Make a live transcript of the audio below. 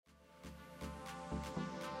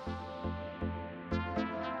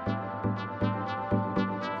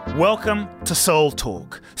Welcome to Soul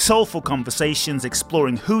Talk, soulful conversations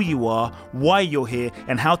exploring who you are, why you're here,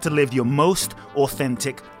 and how to live your most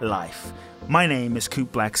authentic life. My name is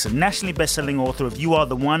Coop Blackson, nationally best-selling author of You Are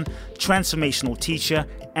the One, transformational teacher,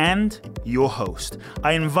 and your host.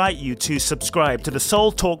 I invite you to subscribe to the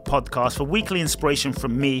Soul Talk podcast for weekly inspiration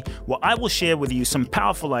from me, where I will share with you some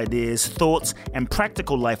powerful ideas, thoughts, and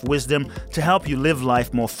practical life wisdom to help you live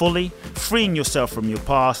life more fully, freeing yourself from your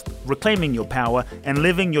past, reclaiming your power, and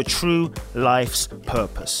living your true life's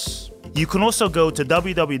purpose. You can also go to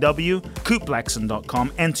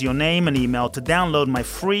www.coopblackson.com, enter your name and email to download my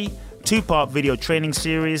free 2-part video training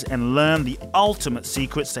series and learn the ultimate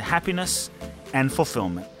secrets to happiness and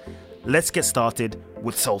fulfillment. Let's get started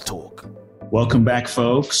with Soul Talk. Welcome back,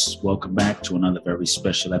 folks. Welcome back to another very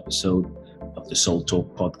special episode of the Soul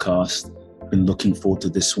Talk podcast. Been looking forward to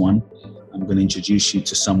this one. I'm going to introduce you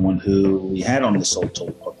to someone who we had on the Soul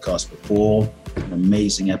Talk podcast before. An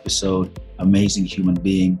amazing episode, amazing human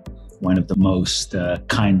being, one of the most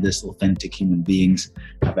kindest, authentic human beings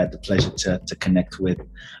I've had the pleasure to connect with.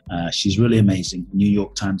 She's really amazing. New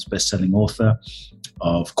York Times bestselling author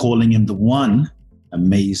of Calling in the One,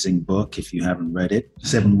 amazing book if you haven't read it,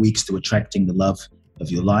 7 Weeks to Attracting the Love of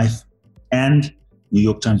Your Life, and New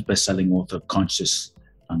York Times bestselling author of Conscious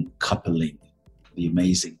Uncoupling, the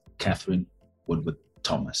amazing Catherine Woodward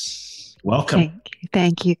Thomas. Welcome.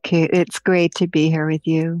 Thank you, Kate. It's great to be here with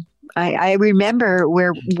you. I remember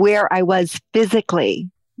where I was physically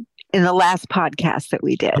in the last podcast that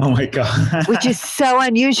we did. Oh my God. Which is so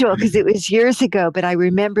unusual because it was years ago, but I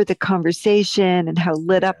remember the conversation and how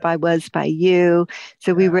lit up I was by you.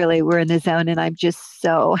 So we really were in the zone, and I'm just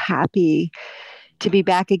so happy to be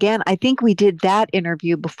back again. I think we did that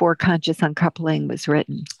interview before Conscious Uncoupling was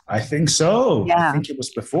written. I think so. Yeah. I think it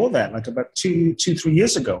was before that, like about 3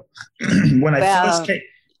 years ago when I first came.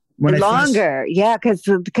 Yeah,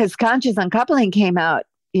 because Conscious Uncoupling came out,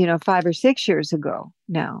 5 or 6 years ago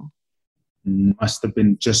now. Must have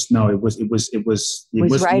been it was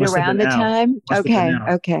right around the time. Okay.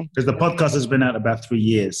 Because the podcast has been out about 3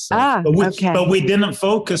 years. So. But we didn't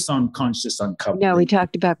focus on Conscious Uncoupling. No, we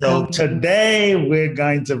talked about. So today we're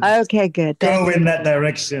going to go in that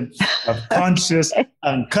direction of conscious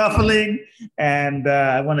uncoupling, and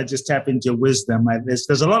I want to just tap into your wisdom.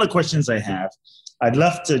 There's a lot of questions I have. I'd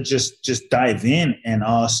love to just dive in and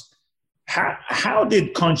ask, how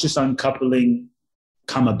did Conscious Uncoupling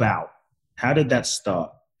come about? How did that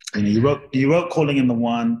start? You wrote Calling in the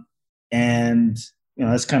One, and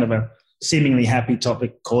that's kind of a seemingly happy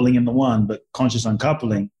topic, calling in the one, but conscious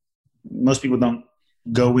uncoupling. Most people don't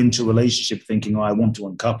go into a relationship thinking, I want to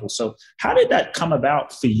uncouple. So how did that come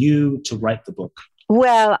about for you to write the book?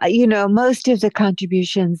 Well, most of the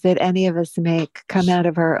contributions that any of us make come out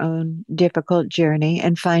of our own difficult journey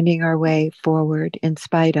and finding our way forward in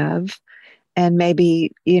spite of. And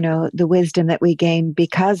maybe, the wisdom that we gain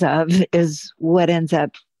because of is what ends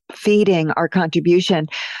up feeding our contribution.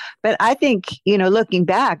 But I think, looking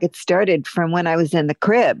back, it started from when I was in the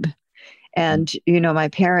crib. And, my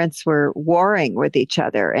parents were warring with each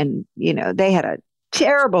other, and, they had a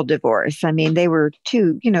terrible divorce. I mean, they were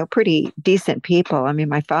two, pretty decent people. I mean,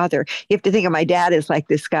 my father, you have to think of my dad as like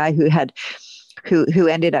this guy who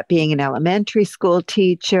ended up being an elementary school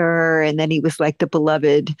teacher. And then he was like the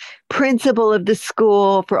beloved principal of the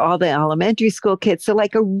school for all the elementary school kids. So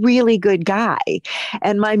like a really good guy.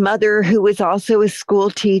 And my mother, who was also a school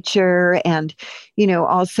teacher and,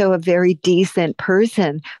 also a very decent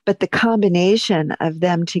person. But the combination of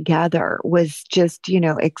them together was just,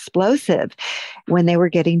 explosive when they were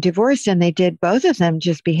getting divorced. And both of them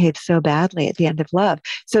just behaved so badly at the end of love.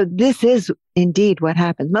 So this is indeed what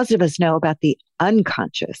happens. Most of us know about the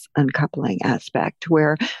unconscious uncoupling aspect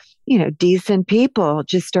where, decent people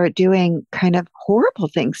just start doing kind of horrible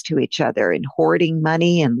things to each other and hoarding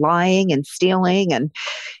money and lying and stealing and,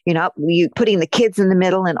 putting the kids in the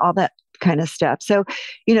middle and all that kind of stuff. So,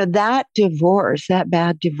 that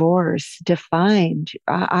bad divorce defined,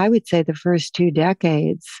 I would say, the first 2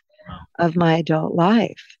 decades of my adult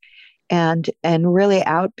life. And really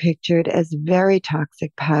outpictured as very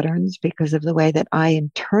toxic patterns because of the way that I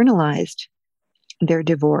internalized their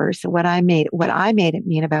divorce, what I made it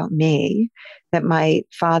mean about me, that my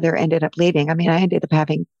father ended up leaving. I mean, I ended up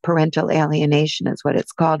having parental alienation, is what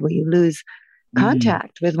it's called, where you lose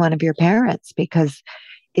contact with one of your parents because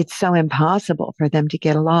it's so impossible for them to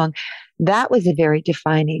get along. That was a very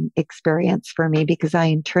defining experience for me because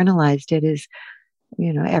I internalized it as,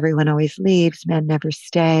 everyone always leaves, men never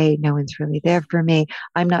stay, no one's really there for me,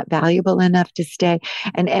 I'm not valuable enough to stay.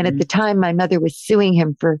 And at the time, my mother was suing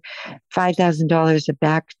him for $5,000 of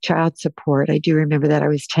back child support. I do remember that. I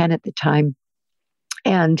was 10 at the time.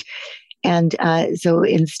 And so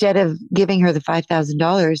instead of giving her the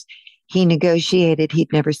 $5,000, he negotiated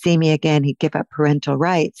he'd never see me again. He'd give up parental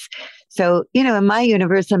rights. So, in my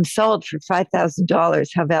universe, I'm sold for $5,000.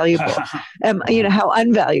 How valuable how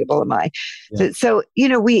unvaluable am I? Yeah. So,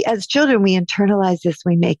 we, as children, we internalize this,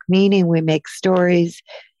 we make meaning, we make stories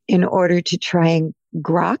in order to try and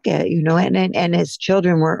grok it, and as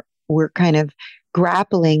children, we're kind of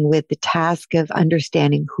grappling with the task of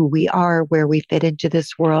understanding who we are, where we fit into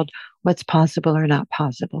this world, what's possible or not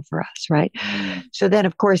possible for us, right? So then,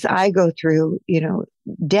 of course, I go through,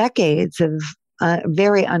 decades of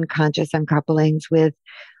very unconscious uncouplings with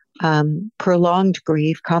prolonged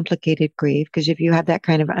grief, complicated grief, because if you have that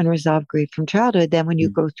kind of unresolved grief from childhood, then when you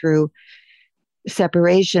go through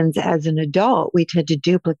separations as an adult, we tend to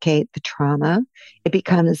duplicate the trauma. It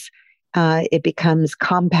becomes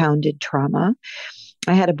compounded trauma.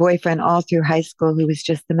 I had a boyfriend all through high school who was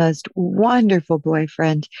just the most wonderful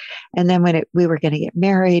boyfriend. And then we were going to get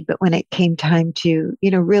married, but when it came time to,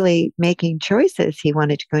 really making choices, he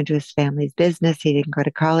wanted to go into his family's business. He didn't go to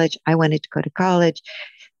college. I wanted to go to college.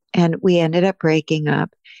 And we ended up breaking up.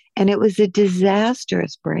 And it was a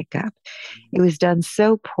disastrous breakup. It was done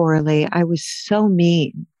so poorly. I was so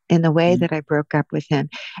mean in the way that I broke up with him.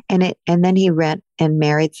 And then he went and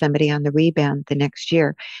married somebody on the rebound the next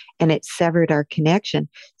year, and it severed our connection.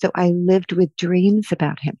 So I lived with dreams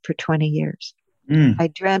about him for 20 years. I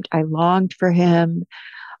dreamt, I longed for him.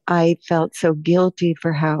 I felt so guilty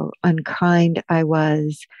for how unkind I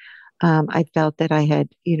was. I felt that I had,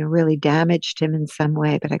 really damaged him in some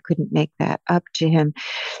way, but I couldn't make that up to him.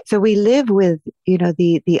 So we live with,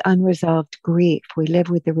 the unresolved grief. We live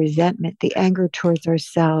with the resentment, the anger towards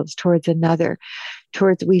ourselves, towards another,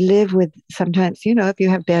 we live with sometimes, if you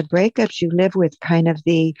have bad breakups, you live with kind of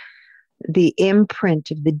the imprint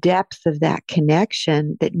of the depth of that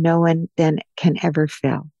connection that no one then can ever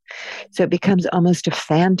fill. So it becomes almost a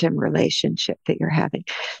phantom relationship that you're having.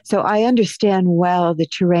 So I understand well the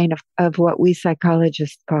terrain of what we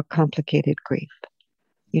psychologists call complicated grief,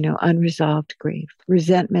 unresolved grief,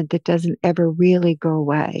 resentment that doesn't ever really go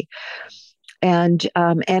away. And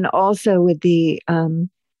also with the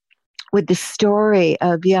story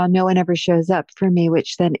of, no one ever shows up for me,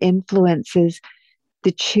 which then influences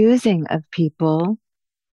the choosing of people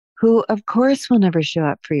who, of course, will never show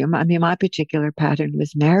up for you. I mean, my particular pattern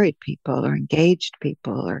was married people or engaged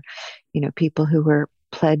people or, people who were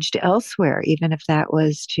pledged elsewhere, even if that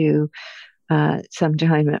was to some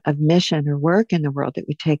time of mission or work in the world that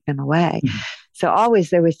would take them away. Mm-hmm. So always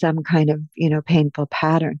there was some kind of, painful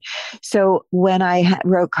pattern. So when I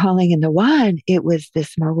wrote Calling in the One, it was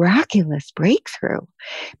this miraculous breakthrough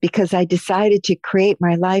because I decided to create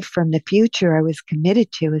my life from the future I was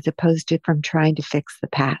committed to as opposed to from trying to fix the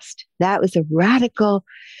past. That was a radical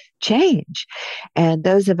change. And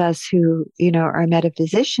those of us who, are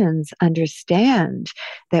metaphysicians understand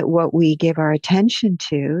that what we give our attention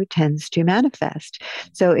to tends to manifest.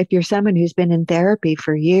 So if you're someone who's been in therapy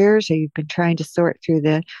for years or you've been trying to sort through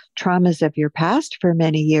the traumas of your past for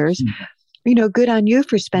many years, good on you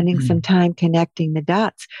for spending some time connecting the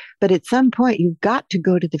dots. But at some point, you've got to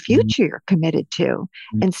go to the future you're committed to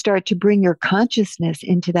and start to bring your consciousness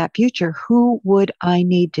into that future. Who would I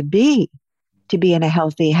need to be in a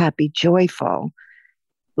healthy, happy, joyful,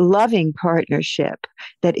 loving partnership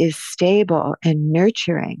that is stable and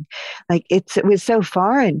nurturing? Like it was so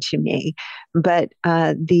foreign to me, but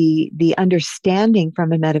the understanding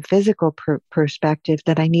from a metaphysical perspective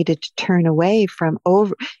that I needed to turn away from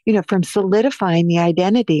from solidifying the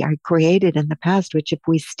identity I created in the past, which if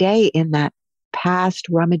we stay in that past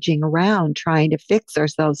rummaging around trying to fix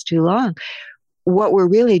ourselves too long, what we're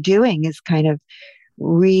really doing is kind of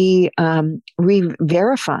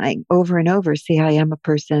re-verifying over and over. See, I am a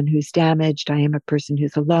person who's damaged. I am a person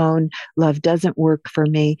who's alone. Love doesn't work for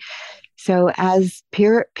me. So as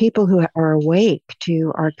people who are awake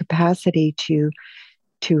to our capacity to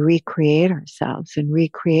recreate ourselves and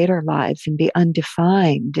recreate our lives and be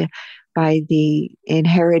undefined by the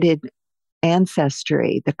inherited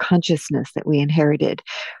ancestry, the consciousness that we inherited,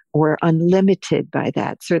 we're unlimited by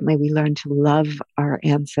that. Certainly we learn to love our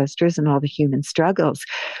ancestors and all the human struggles,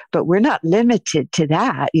 but we're not limited to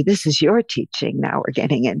that. This is your teaching now we're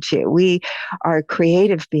getting into. We are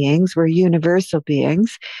creative beings. We're universal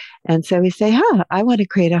beings. And so we say, I want to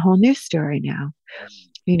create a whole new story now.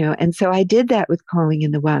 And so I did that with Calling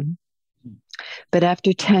in the One. But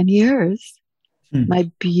after 10 years,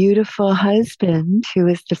 my beautiful husband, who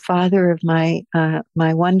is the father of my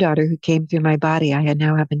one daughter who came through my body. I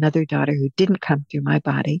now have another daughter who didn't come through my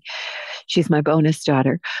body. She's my bonus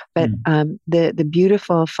daughter. But the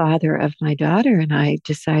beautiful father of my daughter and I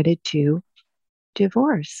decided to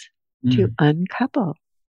divorce, to uncouple.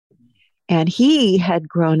 And he had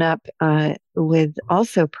grown up with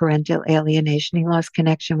also parental alienation. He lost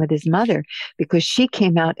connection with his mother because she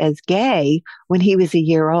came out as gay when he was a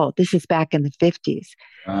year old. This is back in the 50s.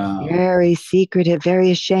 Wow. Very secretive, very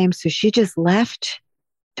ashamed. So she just left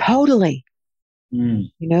totally. You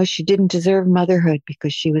know, she didn't deserve motherhood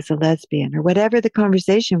because she was a lesbian or whatever the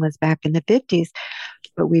conversation was back in the 50s.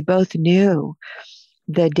 But we both knew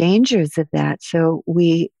the dangers of that. So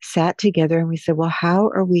we sat together and we said, well, how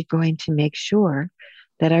are we going to make sure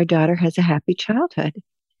that our daughter has a happy childhood?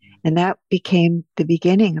 And that became the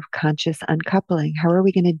beginning of conscious uncoupling. How are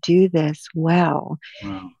we going to do this well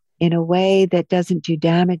in a way that doesn't do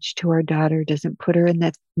damage to our daughter, doesn't put her in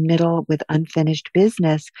the middle with unfinished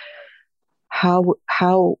business? How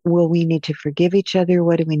will we need to forgive each other?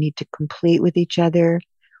 What do we need to complete with each other?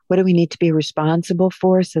 What do we need to be responsible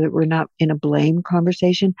for so that we're not in a blame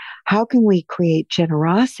conversation? How can we create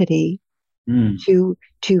generosity to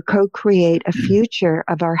co-create a future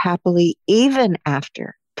of our happily even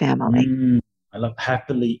after family? I love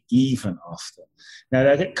happily even after. Now,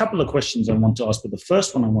 there are a couple of questions I want to ask, but the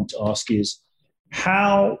first one I want to ask is,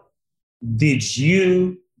 how did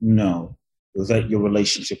you know that your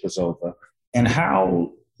relationship was over? And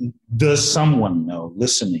how does someone know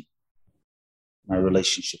listening my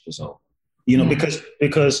relationship is over? You know,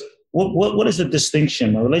 because what is the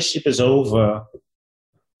distinction? My relationship is over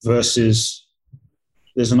versus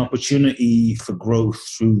there's an opportunity for growth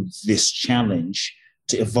through this challenge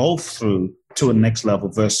to evolve through to a next level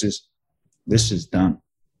versus this is done.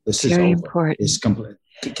 This is Very over. important. It's complete.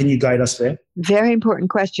 Can you guide us there? Very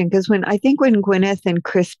important question, because when Gwyneth and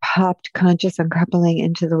Chris popped conscious uncoupling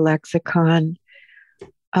into the lexicon,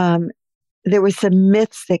 there were some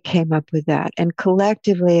myths that came up with that. And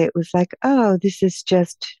collectively, it was like, oh, this is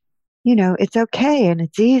just, you know, it's okay and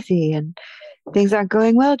it's easy and things aren't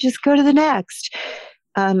going well, just go to the next.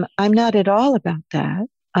 I'm not at all about that.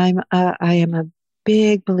 I am a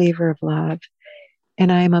big believer of love,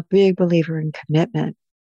 and I am a big believer in commitment,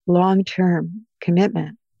 long-term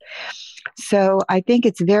commitment. So I think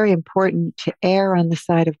it's very important to err on the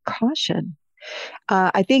side of caution.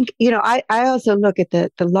 I think, you know, I also look at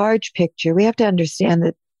the large picture. We have to understand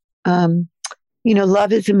that, you know,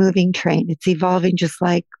 love is a moving train. It's evolving just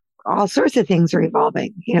like all sorts of things are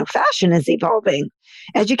evolving. You know, fashion is evolving.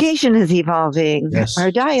 Education is evolving. Yes.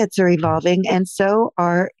 Our diets are evolving. And so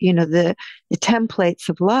are, you know, the templates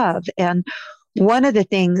of love. And one of the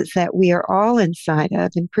things that we are all inside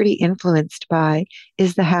of and pretty influenced by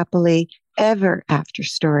is the happily ever after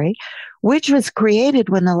story, which was created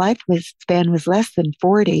when the life span was less than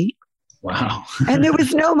 40. Wow. And there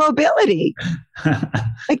was no mobility.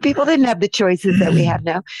 Like, people didn't have the choices that we have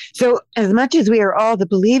now. So as much as we are all the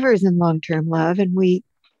believers in long-term love and we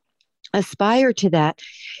aspire to that,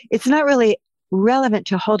 it's not really relevant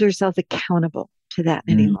to hold ourselves accountable to that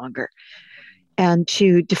any longer, and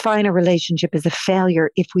to define a relationship as a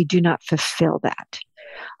failure if we do not fulfill that.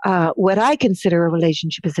 What I consider a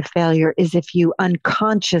relationship as a failure is if you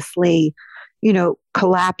unconsciously, you know,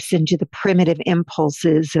 collapse into the primitive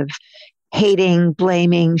impulses of hating,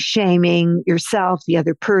 blaming, shaming yourself, the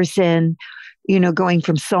other person, you know, going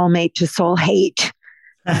from soulmate to soul hate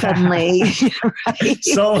suddenly. Right?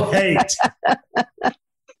 Soul hate.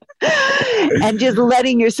 And just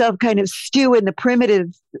letting yourself kind of stew in the primitive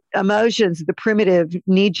emotions, the primitive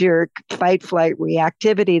knee-jerk fight, flight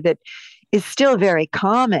reactivity that is still very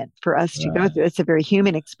common for us to go through. It's a very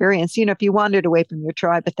human experience. You know, if you wandered away from your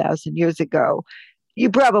tribe 1,000 years ago, you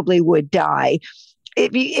probably would die.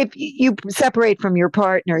 If you separate from your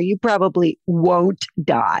partner, you probably won't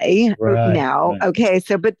die now. Right. Okay,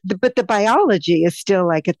 so but the biology is still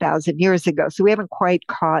like 1,000 years ago, so we haven't quite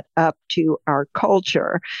caught up to our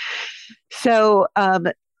culture. So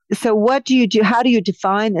so what do you do? How do you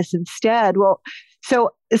define this instead? Well,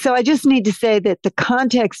 so I just need to say that the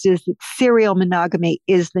context is that serial monogamy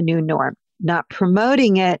is the new norm. Not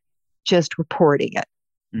promoting it, just reporting it.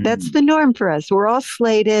 That's the norm for us. We're all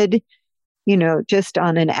slated, you know, just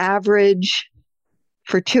on an average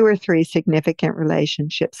for 2 or 3 significant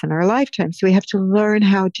relationships in our lifetime. So we have to learn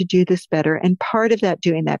how to do this better. And part of that,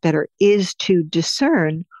 doing that better, is to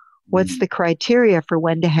discern what's the criteria for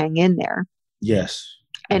when to hang in there. Yes.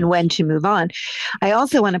 And when to move on. I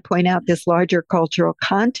also want to point out this larger cultural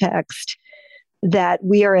context that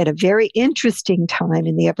we are at a very interesting time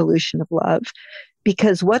in the evolution of love,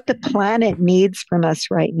 because what the planet needs from us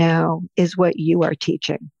right now is what you are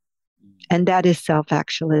teaching. And that is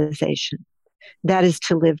self-actualization. That is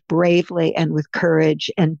to live bravely and with courage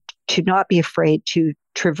and to not be afraid to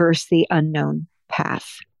traverse the unknown path.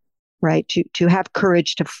 right? To have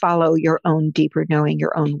courage to follow your own deeper knowing,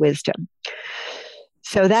 your own wisdom.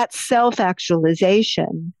 So that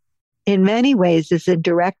self-actualization in many ways is in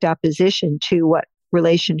direct opposition to what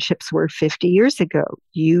relationships were 50 years ago.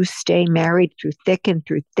 You stay married through thick and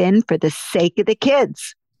through thin for the sake of the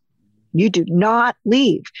kids. You do not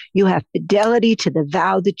leave. You have fidelity to the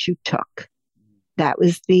vow that you took. That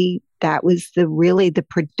was really the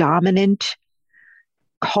predominant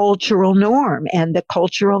cultural norm and the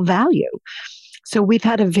cultural value. So we've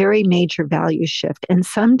had a very major value shift. And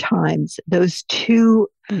sometimes those two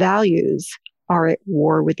values are at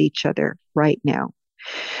war with each other right now.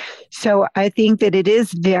 So I think that it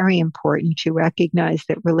is very important to recognize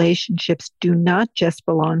that relationships do not just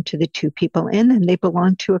belong to the two people in them. They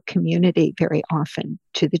belong to a community very often,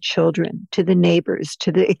 to the children, to the neighbors,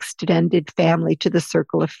 to the extended family, to the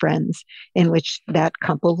circle of friends in which that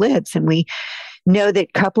couple lives. And we know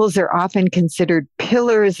that couples are often considered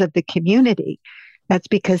pillars of the community. That's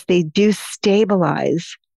because they do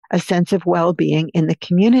stabilize a sense of well-being in the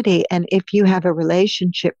community. And if you have a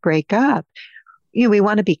relationship break up, we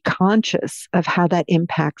want to be conscious of how that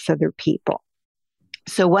impacts other people.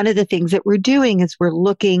 So one of the things that we're doing is we're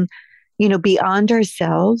looking, beyond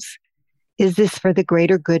ourselves. Is this for the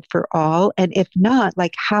greater good for all? And if not,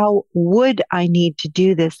 like, how would I need to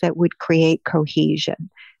do this that would create cohesion?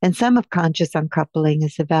 And some of conscious uncoupling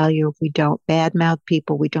is the value of we don't badmouth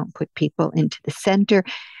people. We don't put people into the center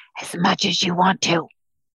as much as you want to,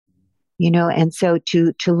 and so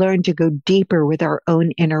to learn to go deeper with our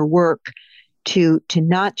own inner work, to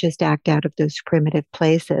not just act out of those primitive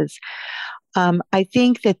places. I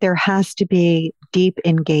think that there has to be deep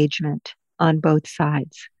engagement on both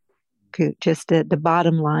sides. Just the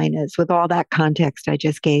bottom line is, with all that context I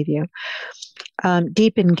just gave you,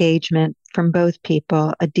 deep engagement from both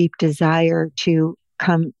people, a deep desire to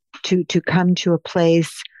come to a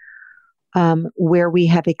place where we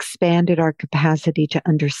have expanded our capacity to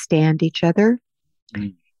understand each other.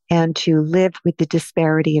 Mm. And to live with the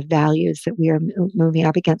disparity of values that we are moving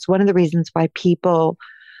up against. One of the reasons why people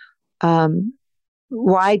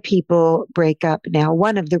break up now,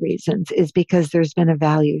 one of the reasons is because there's been a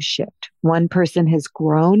value shift. One person has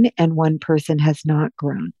grown and one person has not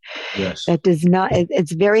grown. Yes.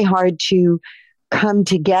 It's very hard to come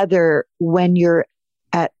together when you're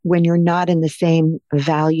not in the same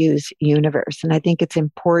values universe. And I think it's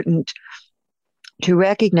important to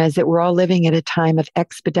recognize that we're all living at a time of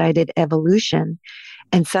expedited evolution,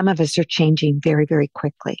 and some of us are changing very, very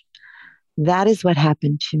quickly. That is what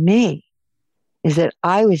happened to me, is that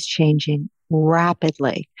I was changing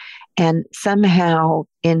rapidly. And somehow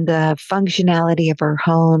in the functionality of our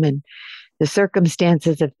home and the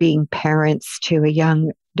circumstances of being parents to a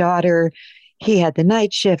young daughter, he had the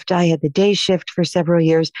night shift, I had the day shift for several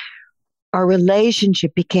years. Our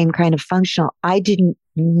relationship became kind of functional. I didn't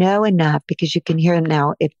know enough, because you can hear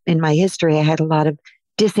now, in my history, I had a lot of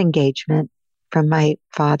disengagement from my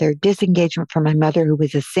father, disengagement from my mother, who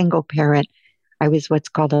was a single parent. I was what's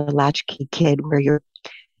called a latchkey kid, where you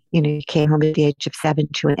came home at the age of 7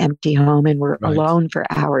 to an empty home and were right. Alone for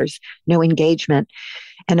hours, no engagement.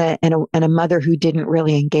 And a mother who didn't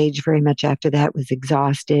really engage very much after that, was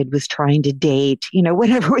exhausted, was trying to date,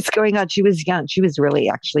 whatever was going on. She was young. She was really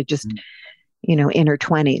actually just, in her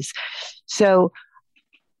 20s. So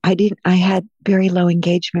I had very low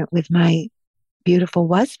engagement with my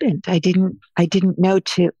beautiful husband. I didn't know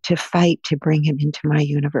to fight to bring him into my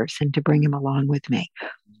universe and to bring him along with me.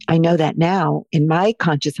 I know that now in my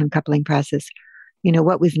conscious uncoupling process.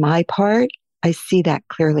 What was my part? I see that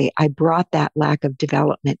clearly. I brought that lack of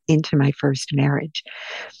development into my first marriage.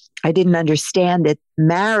 I didn't understand that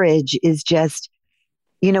marriage is just,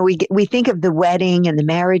 we think of the wedding and the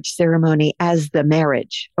marriage ceremony as the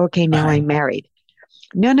marriage. Okay, now I'm married.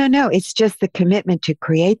 No. It's just the commitment to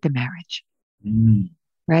create the marriage,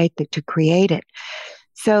 right? To create it.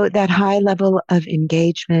 So that high level of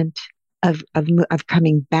engagement, of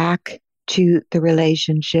coming back to the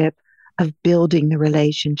relationship, of building the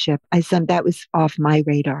relationship, that was off my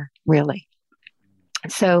radar, really.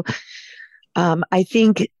 So I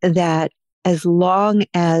think that as long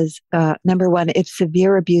as, number one, if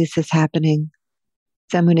severe abuse is happening,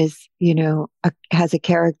 someone is, has a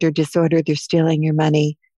character disorder, they're stealing your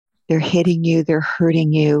money, they're hitting you, they're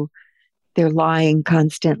hurting you, they're lying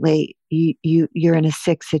constantly, you're in a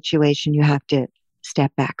sick situation, you have to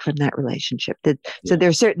step back from that relationship. So there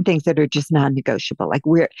are certain things that are just non-negotiable. Like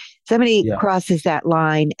somebody crosses that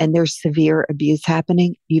line and there's severe abuse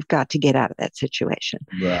happening, you've got to get out of that situation.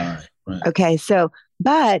 Right. Okay. So,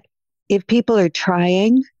 but if people are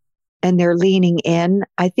trying and they're leaning in.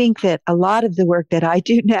 I think that a lot of the work that I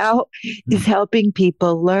do now is helping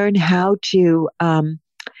people learn how to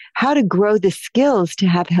grow the skills to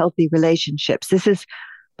have healthy relationships. This is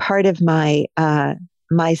part of my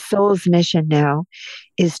my soul's mission now,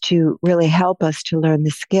 is to really help us to learn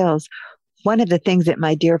the skills. One of the things that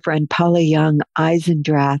my dear friend Paula Young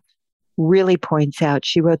Eisendrath really points out,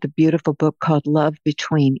 she wrote the beautiful book called Love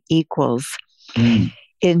Between Equals.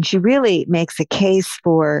 And she really makes a case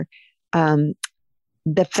for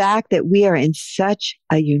the fact that we are in such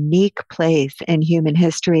a unique place in human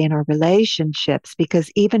history in our relationships,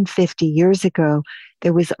 because even 50 years ago,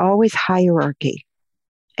 there was always hierarchy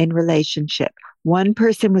in relationship. One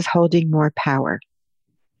person was holding more power,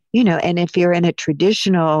 and if you're in a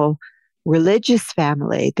traditional religious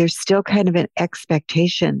family, there's still kind of an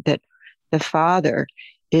expectation that the father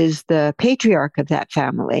is the patriarch of that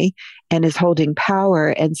family and is holding power.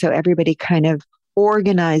 And so everybody kind of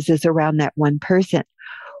organizes around that one person.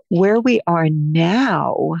 Where we are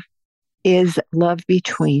now is love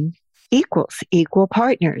between equals, equal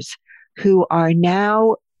partners who are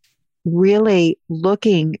now really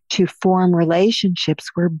looking to form relationships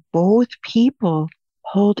where both people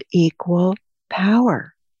hold equal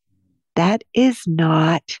power. That is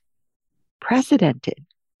not precedented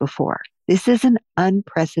before. This is an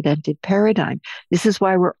unprecedented paradigm. This is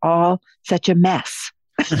why we're all such a mess.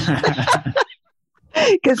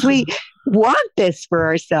 Because we want this for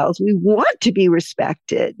ourselves. We want to be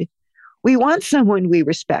respected. We want someone we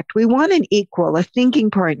respect. We want an equal, a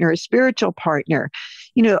thinking partner, a spiritual partner,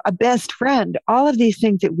 a best friend, all of these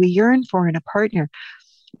things that we yearn for in a partner.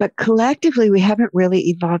 But collectively, we haven't really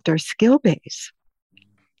evolved our skill base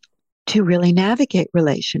to really navigate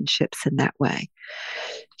relationships in that way.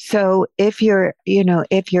 So if you're in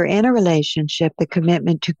a relationship, the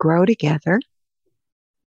commitment to grow together,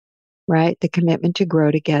 right? The commitment to grow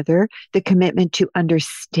together, the commitment to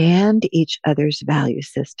understand each other's value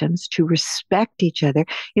systems, to respect each other.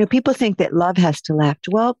 People think that love has to last.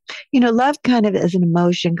 Well, love kind of as an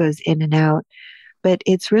emotion goes in and out, but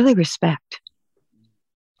it's really respect.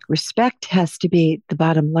 Respect has to be the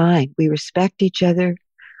bottom line. We respect each other.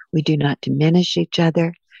 We do not diminish each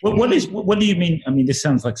other. What do you mean? I mean, this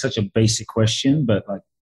sounds like such a basic question, but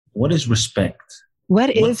what is respect? What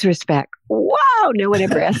is respect? Wow, no one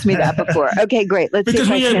ever asked me that before. Okay, great. Let's because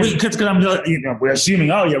see. We're assuming,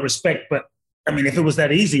 respect, but I mean, if it was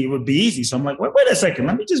that easy, it would be easy. So I'm like, wait a second,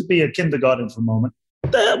 let me just be a kindergarten for a moment.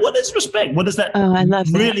 What is respect? What does that I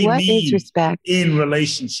love really that. What mean is respect? In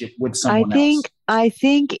relationship with someone else? I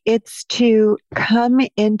think it's to come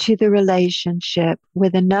into the relationship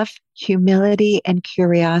with enough humility and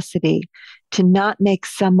curiosity to not make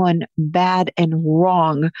someone bad and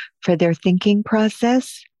wrong for their thinking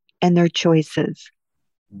process and their choices,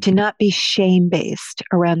 to not be shame-based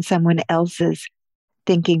around someone else's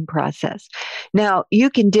thinking process. Now, you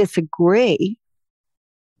can disagree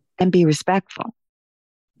and be respectful.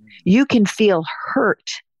 You can feel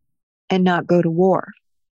hurt and not go to war,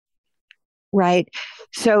 right?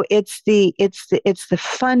 So it's the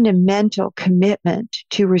fundamental commitment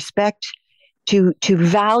to respect, to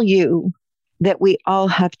value that we all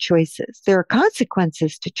have choices. There are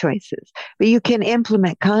consequences to choices, but you can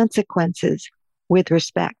implement consequences with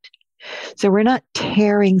respect. So we're not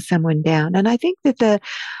tearing someone down. And I think that the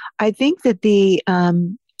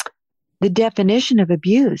definition of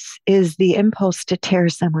abuse is the impulse to tear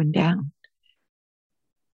someone down.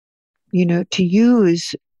 To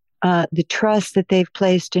use the trust that they've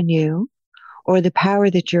placed in you or the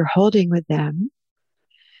power that you're holding with them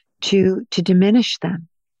to diminish them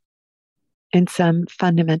in some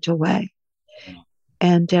fundamental way.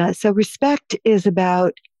 And so respect is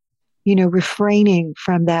about, refraining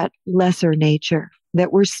from that lesser nature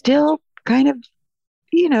that we're still kind of,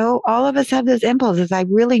 all of us have those impulses. I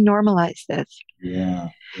really normalize this. Yeah.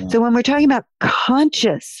 So when we're talking about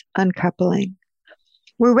conscious uncoupling,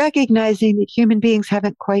 we're recognizing that human beings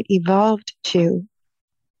haven't quite evolved to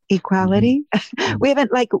equality. Mm-hmm. We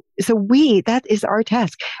haven't that is our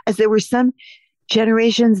task. As there were some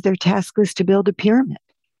generations, their task was to build a pyramid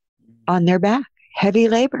on their back, heavy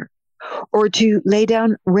labor, or to lay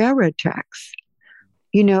down railroad tracks,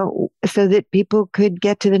 so that people could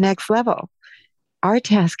get to the next level. Our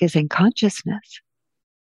task is in consciousness.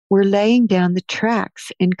 We're laying down the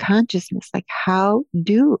tracks in consciousness. Like, how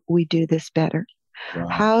do we do this better? Wow.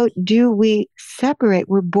 How do we separate?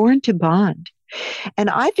 We're born to bond. And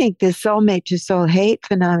I think this soulmate to soul hate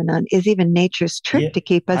phenomenon is even nature's trick to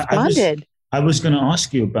keep us bonded. I was going to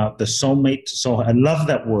ask you about the soulmate to soul. I love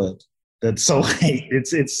that word, that soul hate.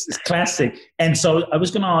 It's classic. And so I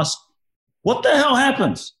was going to ask, what the hell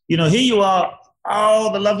happens? Here you are,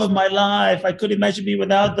 oh, the love of my life. I couldn't imagine me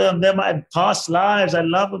without them. They're my past lives. I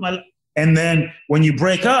love them. And then when you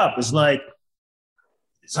break up, it's like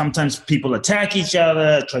sometimes people attack each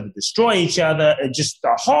other, try to destroy each other, and just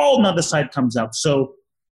a whole nother side comes out. So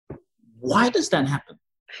why does that happen?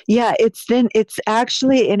 Yeah, it's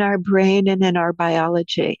actually in our brain and in our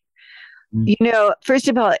biology. You know, first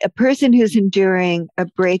of all, a person who's enduring a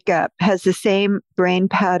breakup has the same brain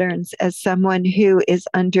patterns as someone who is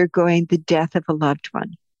undergoing the death of a loved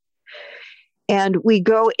one. And we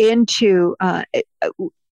go into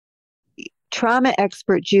trauma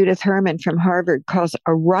expert Judith Herman from Harvard calls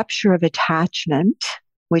a rupture of attachment,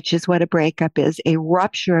 which is what a breakup is, a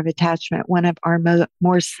rupture of attachment, one of our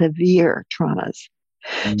more severe traumas.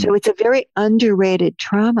 So it's a very underrated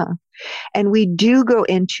trauma. And we do go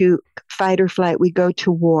into fight or flight. We go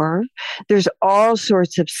to war. There's all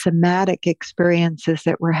sorts of somatic experiences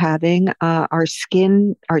that we're having. Our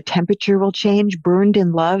skin, our temperature will change. Burned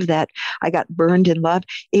in love, that I got burned in love.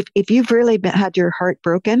 If you've really had your heart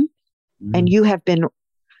broken and you have been,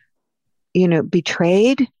 you know,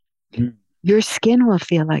 betrayed, your skin will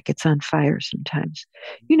feel like it's on fire sometimes,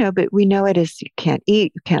 you know, but we know it is, you can't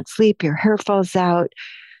eat, you can't sleep, your hair falls out.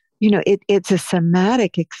 You know, it's a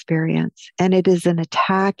somatic experience and it is an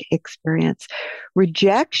attack experience.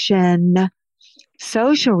 Rejection,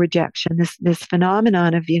 social rejection, this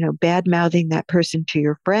phenomenon of, you know, bad mouthing that person to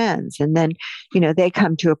your friends. And then, you know, they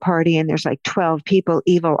come to a party and there's like 12 people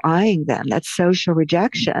evil eyeing them. That's social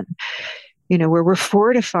rejection. You know, where we're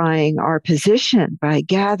fortifying our position by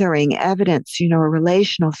gathering evidence, you know, a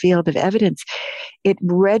relational field of evidence. It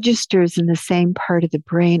registers in the same part of the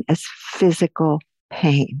brain as physical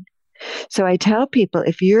pain. So I tell people,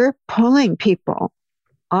 if you're pulling people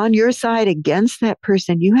on your side against that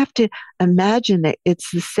person, you have to imagine that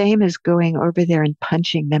it's the same as going over there and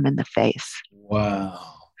punching them in the face. Wow.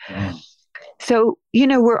 So, you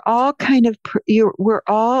know, we're all we're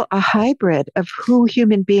all a hybrid of who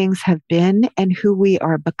human beings have been and who we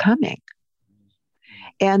are becoming.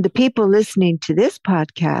 And the people listening to this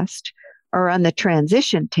podcast are on the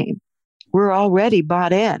transition team. We're already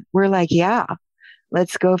bought in. We're like, yeah,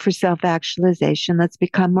 let's go for self-actualization. Let's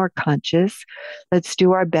become more conscious. Let's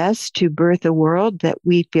do our best to birth a world that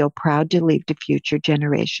we feel proud to leave to future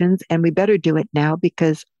generations. And we better do it now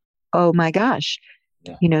because, oh my gosh,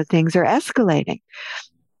 you know, things are escalating.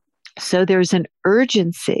 So there's an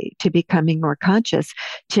urgency to becoming more conscious.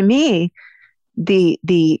 To me,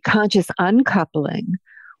 the conscious uncoupling,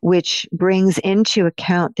 which brings into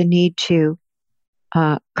account the need to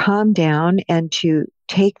calm down and to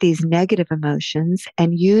take these negative emotions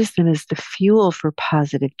and use them as the fuel for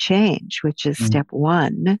positive change, which is step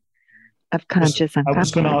one of conscious uncoupling. I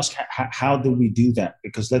was going to ask, how do we do that?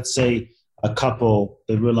 Because let's say a couple,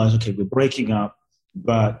 they realize, okay, we're breaking up,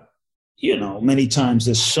 but, you know, many times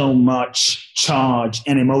there's so much charge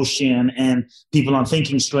and emotion and people aren't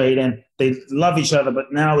thinking straight and they love each other, but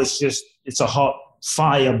now it's a hot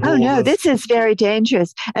fireball. Oh no, this is very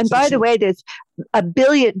dangerous. And by the way, there's a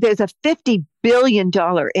 $50 billion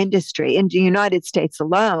industry in the United States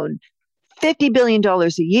alone, $50 billion a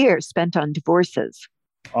year spent on divorces.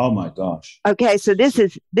 Oh my gosh. Okay, so this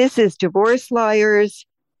is divorce lawyers.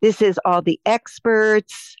 This is all the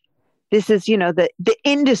experts. This is, you know, the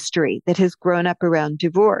industry that has grown up around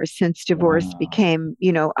divorce since divorce became,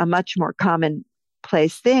 you know, a much more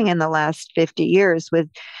commonplace thing in the last 50 years with,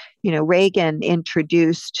 you know, Reagan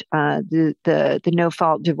introduced the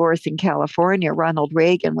no-fault divorce in California, Ronald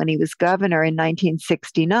Reagan, when he was governor in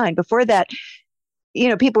 1969. Before that, you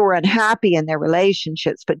know, people were unhappy in their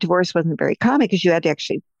relationships, but divorce wasn't very common because you had to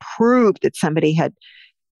actually prove that somebody had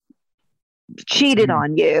cheated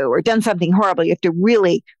on you or done something horrible. You have to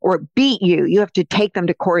really, or beat you. You have to take them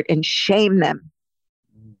to court and shame them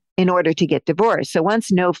in order to get divorced. So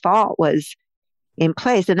once no fault was in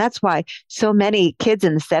place, and that's why so many kids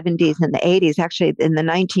in the 70s and the 80s, actually in the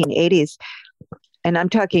 1980s, and I'm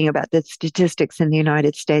talking about the statistics in the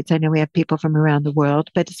United States. I know we have people from around the world,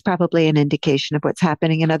 but it's probably an indication of what's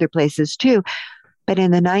happening in other places too. But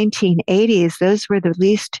in the 1980s, those were the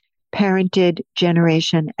least parented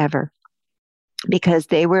generation ever, because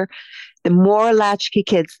they were the more latchkey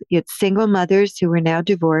kids. You had single mothers who were now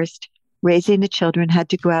divorced, raising the children, had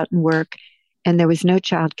to go out and work, and there was no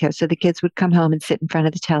childcare. So the kids would come home and sit in front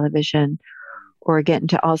of the television or get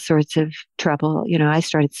into all sorts of trouble. You know, I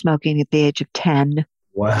started smoking at the age of 10.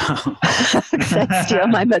 Wow. I'd steal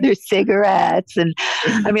my mother's cigarettes. And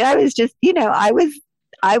I mean, I was just, you know, I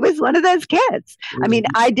was one of those kids. I mean,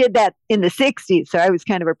 I did that in the 60s, so I was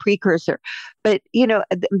kind of a precursor. But, you know,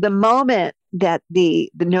 the moment that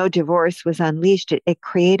the no divorce was unleashed, it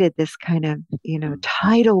created this kind of,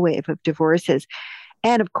 tidal wave of divorces.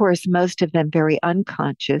 And of course, most of them very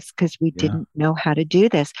unconscious because we didn't know how to do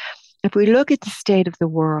this. If we look at the state of the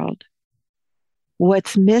world,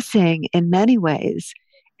 what's missing in many ways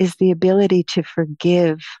is the ability to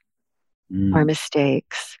forgive our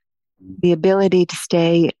mistakes, the ability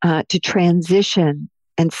to transition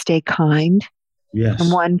and stay kind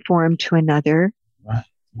from one form to another,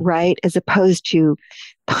 right? As opposed to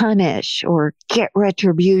punish or get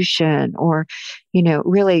retribution or,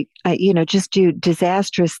 really, just do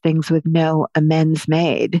disastrous things with no amends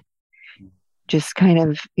made. Just kind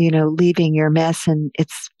of, leaving your mess and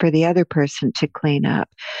it's for the other person to clean up.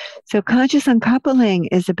 So conscious uncoupling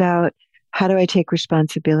is about, how do I take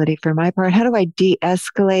responsibility for my part? How do I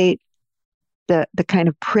de-escalate the kind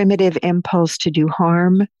of primitive impulse to do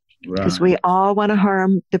harm? Because we all want to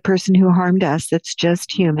harm the person who harmed us. That's just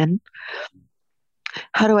human.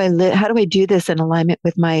 How do I do this in alignment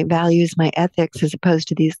with my values, my ethics, as opposed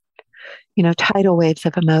to these, tidal waves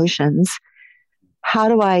of emotions? How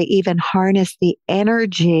do I even harness the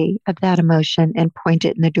energy of that emotion and point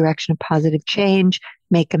it in the direction of positive change,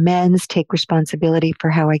 make amends, take responsibility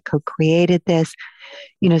for how I co-created this,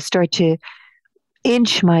 start to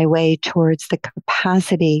inch my way towards the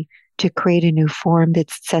capacity to create a new form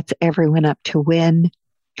that sets everyone up to win.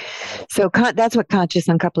 So that's what conscious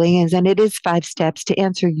uncoupling is. And it is 5 steps to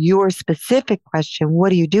answer your specific question. What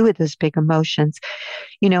do you do with those big emotions?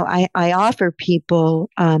 I offer people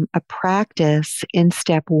a practice in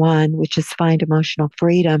step 1, which is find emotional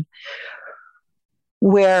freedom,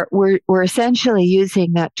 where we're essentially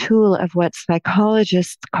using that tool of what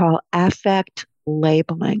psychologists call affect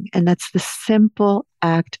labeling. And that's the simple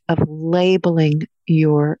act of labeling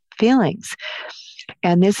your feelings.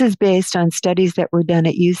 And this is based on studies that were done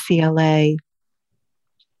at UCLA,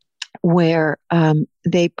 where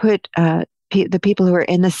they put the people who were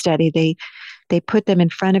in the study, they put them in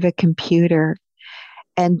front of a computer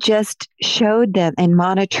and just showed them and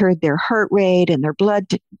monitored their heart rate and their blood,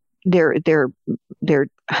 their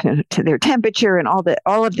temperature and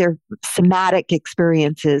all of their somatic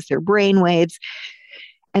experiences, their brain waves.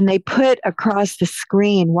 And they put across the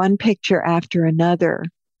screen one picture after another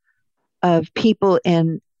of people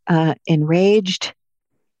enraged,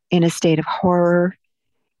 in a state of horror,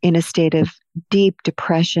 in a state of deep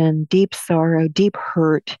depression, deep sorrow, deep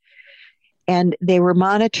hurt. And they were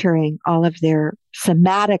monitoring all of their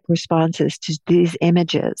somatic responses to these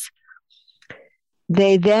images.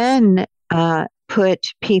 They then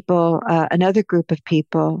put people, another group of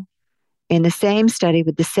people, in the same study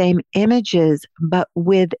with the same images, but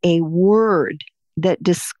with a word that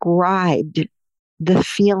described the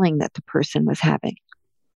feeling that the person was having: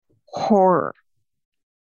 horror,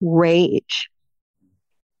 rage,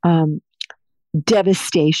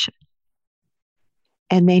 devastation.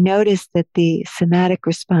 And they noticed that the somatic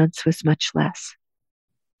response was much less.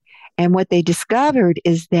 And what they discovered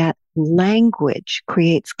is that language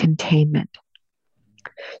creates containment.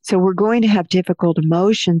 So we're going to have difficult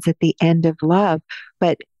emotions at the end of love,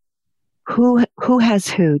 but who has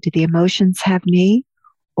who? Do the emotions have me?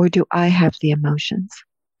 Or do I have the emotions?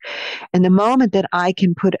 And the moment that I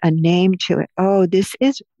can put a name to it, oh, this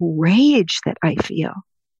is rage that I feel.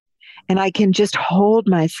 And I can just hold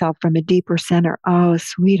myself from a deeper center. Oh,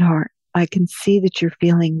 sweetheart, I can see that you're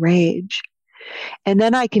feeling rage. And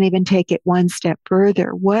then I can even take it one step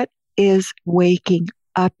further. What is waking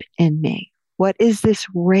up in me? What is this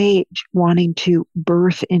rage wanting to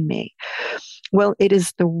birth in me? Well, it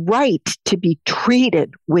is the right to be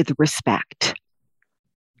treated with respect.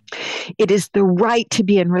 It is the right to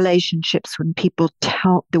be in relationships where people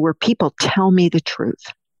tell me the truth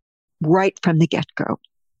right from the get-go.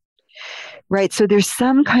 Right? So there's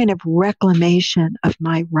some kind of reclamation of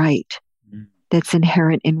my right that's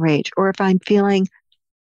inherent in rage. Or if I'm feeling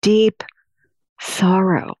deep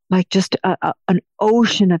sorrow, like just an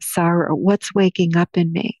ocean of sorrow, what's waking up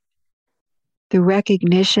in me? The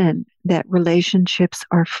recognition that relationships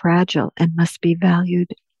are fragile and must be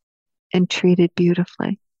valued and treated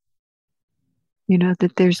beautifully.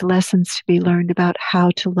 That there's lessons to be learned about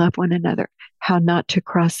how to love one another, how not to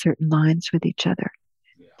cross certain lines with each other,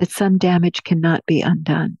 that some damage cannot be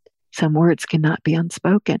undone, some words cannot be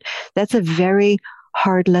unspoken. That's a very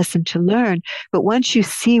hard lesson to learn. But once you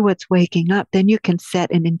see what's waking up, then you can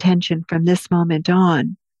set an intention from this moment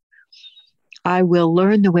on. I will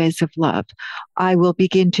learn the ways of love. I will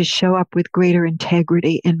begin to show up with greater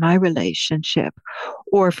integrity in my relationship.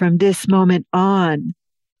 Or from this moment on,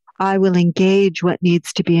 I will engage what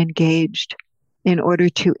needs to be engaged in order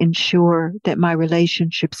to ensure that my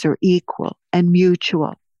relationships are equal and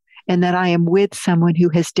mutual and that I am with someone who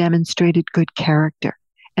has demonstrated good character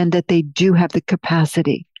and that they do have the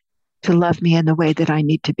capacity to love me in the way that I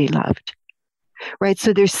need to be loved. Right?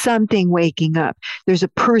 So there's something waking up. There's a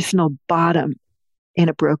personal bottom in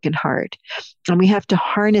a broken heart. And we have to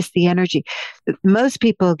harness the energy. Most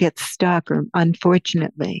people get stuck, or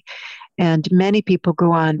unfortunately, and many people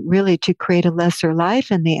go on really to create a lesser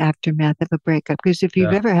life in the aftermath of a breakup. Because if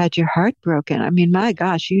you've ever had your heart broken, I mean, my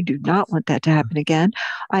gosh, you do not want that to happen again.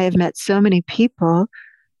 I have met so many people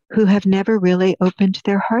who have never really opened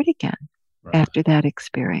their heart again after that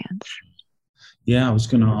experience. Yeah, I was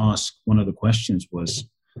going to ask, one of the questions was,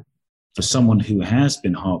 for someone who has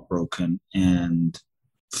been heartbroken and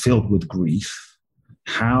filled with grief,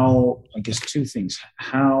 how, I guess two things,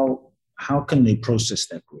 how can they process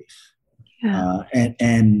that grief? Yeah.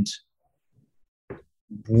 And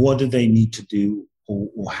what do they need to do,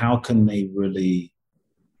 or how can they really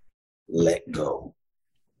let go?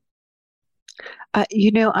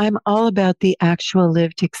 I'm all about the actual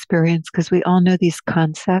lived experience, because we all know these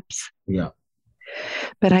concepts. Yeah.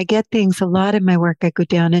 But I get things, a lot of my work, I go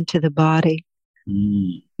down into the body.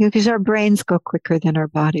 Because our brains go quicker than our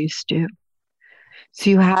bodies do. So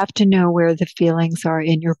you have to know where the feelings are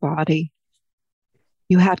in your body.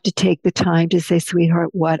 You have to take the time to say, sweetheart,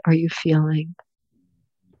 what are you feeling?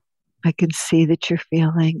 I can see that you're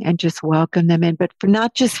feeling, and just welcome them in. But for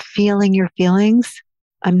not just feeling your feelings,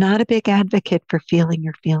 I'm not a big advocate for feeling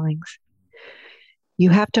your feelings. You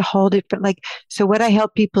have to hold it. But so what I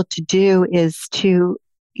help people to do is to,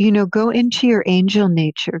 go into your angel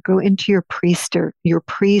nature, go into your priest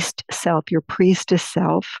self, your priestess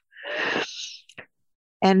self.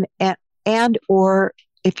 And or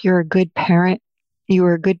if you're a good parent,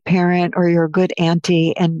 or you're a good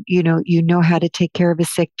auntie, and you know how to take care of a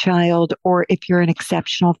sick child, or if you're an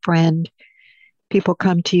exceptional friend, people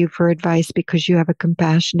come to you for advice because you have a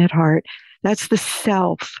compassionate heart. That's the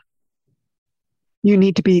self you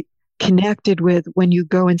need to be connected with when you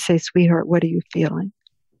go and say, sweetheart, what are you feeling?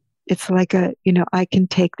 It's like I can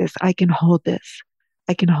take this. I can hold this.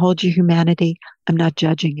 I can hold your humanity. I'm not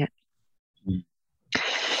judging it.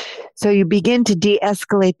 So you begin to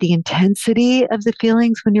de-escalate the intensity of the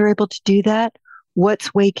feelings when you're able to do that.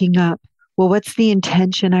 What's waking up? Well, what's the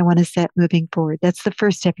intention I want to set moving forward? That's the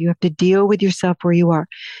first step. You have to deal with yourself where you are.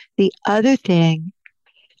 The other thing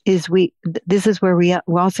is this is where we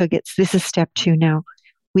also get, this is step 2 now.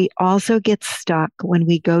 We also get stuck when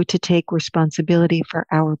we go to take responsibility for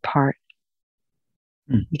our part.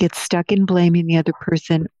 You get stuck in blaming the other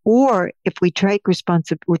person, or if we take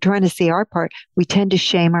we're trying to see our part, we tend to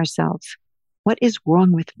shame ourselves. What is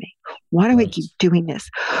wrong with me? Why do I keep doing this?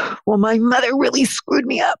 Well, my mother really screwed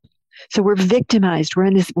me up. So we're victimized.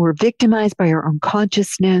 We're victimized by our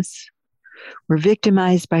unconsciousness. We're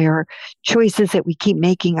victimized by our choices that we keep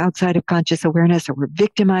making outside of conscious awareness, or we're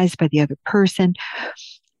victimized by the other person.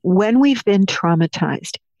 When we've been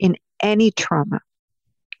traumatized in any trauma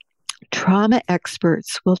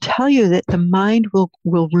experts will tell you that the mind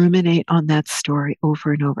will ruminate on that story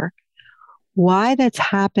over and over. Why that's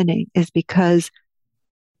happening is because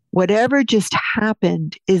whatever just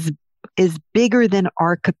happened is bigger than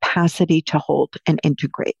our capacity to hold and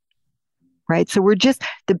integrate. Right? So we're just,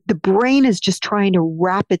 the brain is just trying to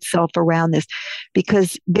wrap itself around this,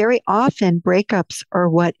 because very often breakups are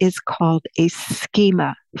what is called a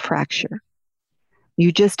schema fracture.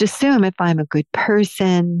 You just assume, if I'm a good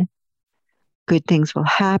person, good things will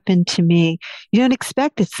happen to me. You don't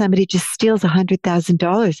expect that somebody just steals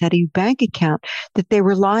 $100,000 out of your bank account, that they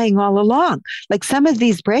were lying all along. Like some of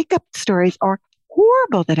these breakup stories are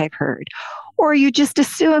horrible that I've heard. Or you just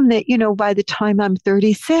assume that, by the time I'm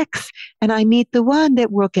 36 and I meet the one,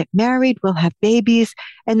 that we'll get married, we'll have babies,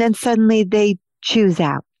 and then suddenly they choose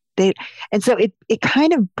out. And so it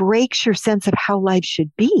kind of breaks your sense of how life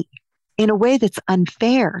should be in a way that's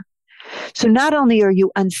unfair. So not only are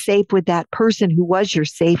you unsafe with that person who was your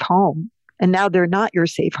safe home, and now they're not your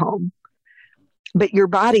safe home, but your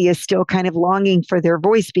body is still kind of longing for their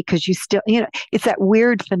voice, because you still, it's that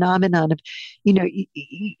weird phenomenon of,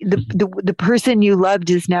 the person you loved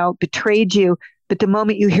has now betrayed you, but the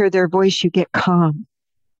moment you hear their voice, you get calm,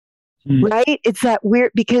 right? It's that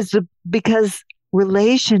weird, because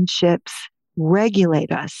relationships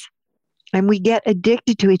regulate us, and we get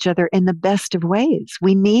addicted to each other in the best of ways.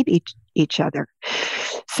 We need each other.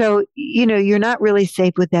 So, you're not really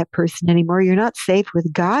safe with that person anymore. You're not safe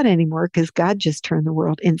with God anymore, because God just turned the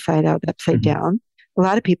world inside out, upside down. A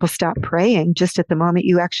lot of people stop praying just at the moment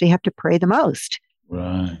you actually have to pray the most.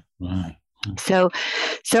 Right. So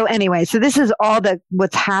anyway, so this is all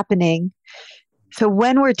what's happening. So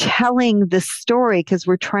when we're telling the story, because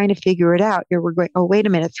we're trying to figure it out, we're going, oh, wait a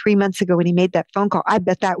minute, 3 months ago when he made that phone call, I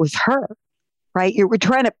bet that was her, right? We're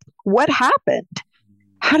trying to, what happened?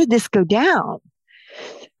 How did this go down?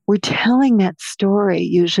 We're telling that story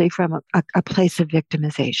usually from a place of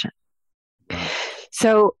victimization.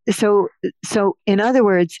 So in other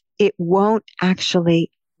words, it won't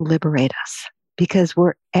actually liberate us, because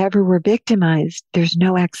wherever we're victimized, there's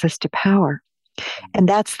no access to power. And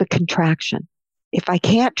that's the contraction. If I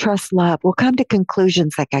can't trust love, we'll come to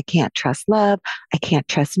conclusions like I can't trust love, I can't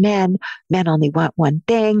trust men only want one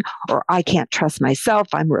thing, or I can't trust myself,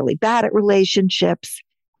 I'm really bad at relationships.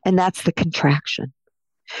 And that's the contraction.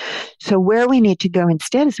 So where we need to go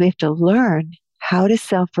instead is we have to learn how to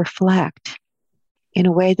self-reflect in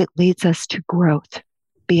a way that leads us to growth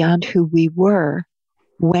beyond who we were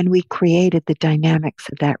when we created the dynamics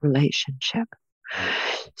of that relationship.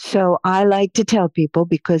 So I like to tell people,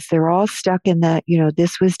 because they're all stuck in that,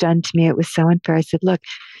 this was done to me, it was so unfair. I said, look,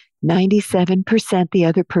 97% the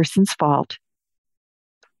other person's fault.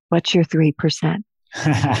 What's your 3%?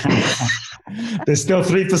 There's still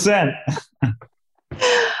 3%.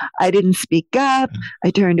 I didn't speak up.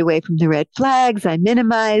 I turned away from the red flags. I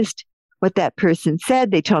minimized what that person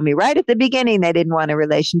said. They told me right at the beginning they didn't want a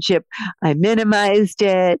relationship. I minimized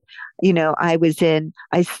it. I was in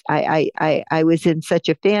such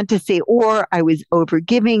a fantasy, or I was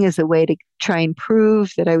overgiving as a way to try and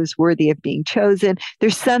prove that I was worthy of being chosen.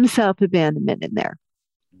 There's some self-abandonment in there.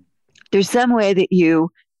 There's some way that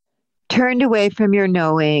you turned away from your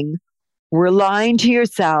knowing, were lying to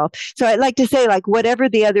yourself. So I'd like to say, like, whatever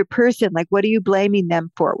the other person, like, what are you blaming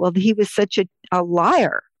them for? Well, he was such a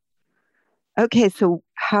liar. Okay, so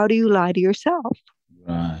how do you lie to yourself?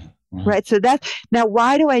 Right. So now,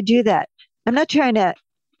 why do I do that? I'm not trying to,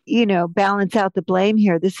 balance out the blame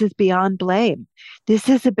here. This is beyond blame. This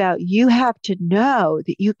is about, you have to know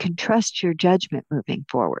that you can trust your judgment moving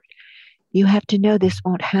forward. You have to know this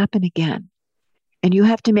won't happen again. And you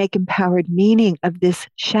have to make empowered meaning of this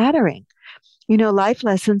shattering. Life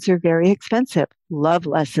lessons are very expensive. Love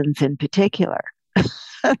lessons in particular.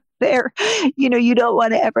 You don't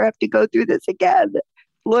want to ever have to go through this again.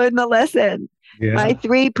 Learn the lesson. Yeah. My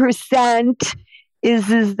 3%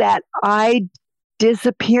 is that I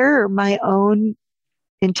disappear my own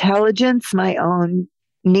intelligence, my own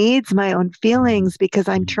needs, my own feelings, because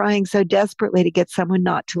I'm trying so desperately to get someone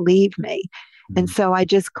not to leave me. And so I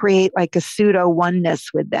just create like a pseudo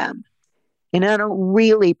oneness with them. And I don't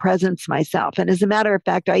really presence myself. And as a matter of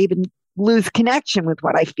fact, I even lose connection with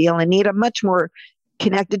what I feel and need. I'm much more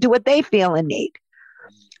connected to what they feel and need.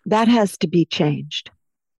 That has to be changed.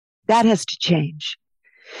 That has to change.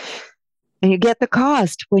 And you get the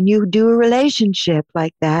cost when you do a relationship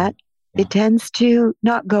like that. It tends to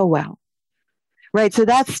not go well. Right? So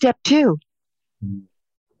that's step 2.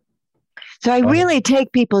 So I really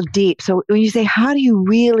take people deep. So when you say, how do you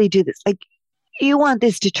really do this? Like, you want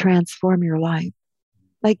this to transform your life.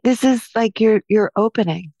 Like, this is like your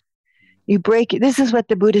opening. You break, this is what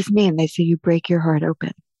the Buddhists mean. They say you break your heart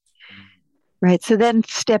open. Right? So then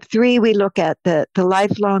step 3, we look at the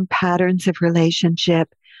lifelong patterns of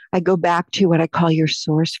relationship. I go back to what I call your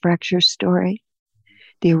source fracture story.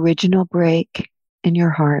 The original break in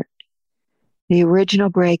your heart. The original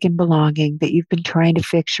break in belonging that you've been trying to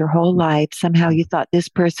fix your whole life. Somehow you thought this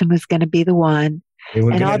person was going to be the one.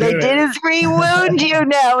 And all they did is re-wound you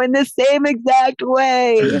now in the same exact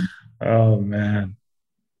way. Oh, man.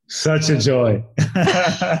 Such a joy.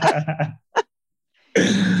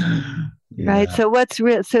 Right. So what's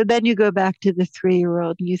real? So then you go back to the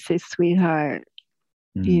 3-year-old and you say, sweetheart,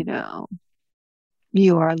 you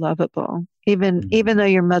are lovable. Even though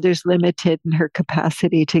your mother's limited in her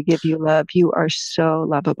capacity to give you love, you are so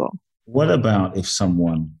lovable. What about if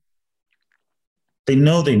someone, they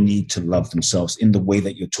know they need to love themselves in the way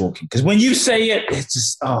that you're talking? Because when you say it, it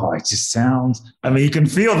just sounds, you can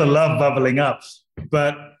feel the love bubbling up.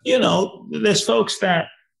 But, there's folks that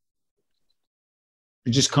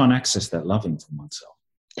you just can't access that loving from oneself.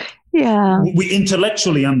 Yeah. We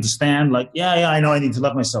intellectually understand, like, I know I need to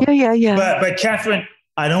love myself. Yeah. But Catherine,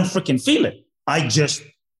 I don't freaking feel it. I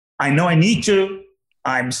know I need to.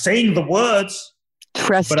 I'm saying the words,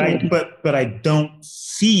 frustrating. But I don't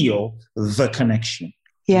feel the connection.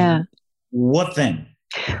 Yeah. What then?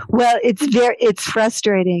 Well, it's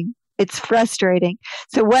frustrating. It's frustrating.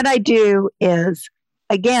 So what I do is,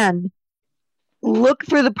 again, look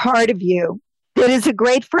for the part of you that is a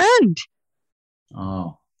great friend.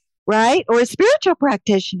 Oh. Right? Or a spiritual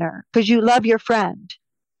practitioner, because you love your friend.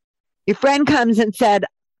 Your friend comes and said,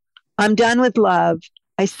 I'm done with love.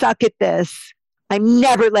 I suck at this. I'm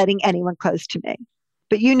never letting anyone close to me.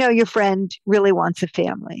 but you know your friend really wants a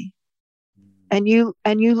family. And you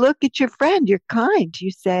look at your friend, you're kind.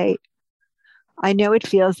 You say, I know it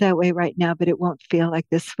feels that way right now, but it won't feel like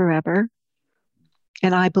this forever.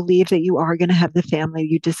 And I believe that you are going to have the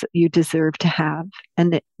family you deserve to have,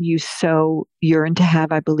 and that you so yearn to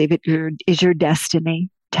have. I believe it is your destiny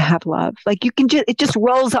to have love. Like you can it just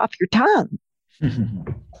rolls off your tongue.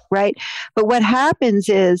 Right? But what happens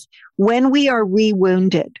is when we are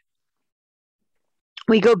re-wounded,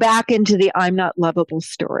 we go back into the I'm not lovable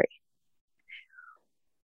story.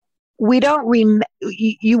 We don't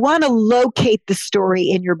you want to locate the story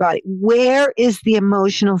in your body. Where is the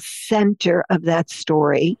emotional center of that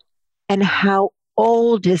story? And how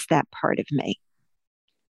old is that part of me?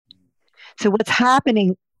 So what's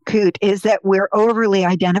happening, Kute, is that we're overly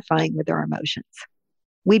identifying with our emotions.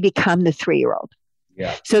 We become the 3-year-old.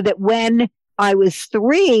 Yeah. So that when I was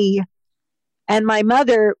 3 and my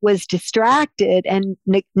mother was distracted and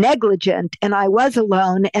negligent, and I was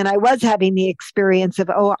alone, and I was having the experience of,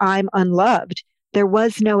 oh, I'm unloved, there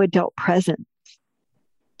was no adult presence.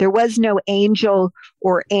 There was no angel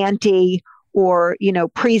or auntie or,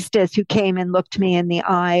 priestess who came and looked me in the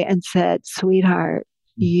eye and said, sweetheart,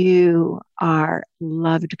 you are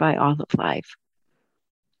loved by all of life.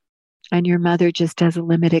 And your mother just has a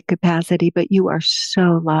limited capacity, but you are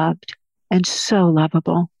so loved and so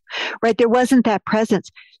lovable. Right? There wasn't that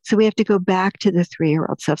presence. So we have to go back to the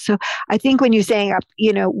 3-year-old self. So I think when you're saying,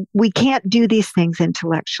 we can't do these things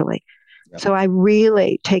intellectually. Yep. So I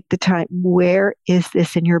really take the time. Where is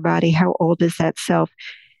this in your body? How old is that self?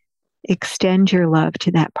 Extend your love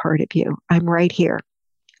to that part of you. I'm right here.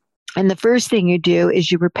 And the first thing you do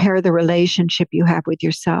is you repair the relationship you have with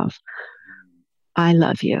yourself. I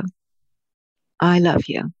love you. I love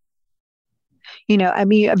you.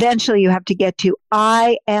 Eventually you have to get to,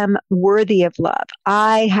 I am worthy of love.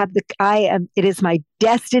 It is my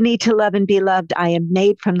destiny to love and be loved. I am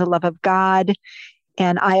made from the love of God,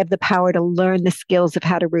 and I have the power to learn the skills of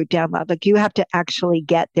how to root down love. Like you have to actually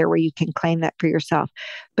get there where you can claim that for yourself.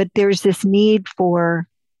 But there's this need for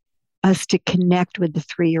us to connect with the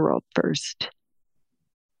 3-year-old first.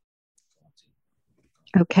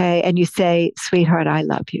 Okay. And you say, sweetheart, I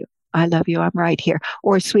love you. I love you. I'm right here.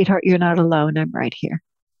 Or, sweetheart, you're not alone. I'm right here.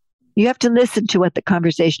 You have to listen to what the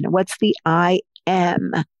conversation, what's the I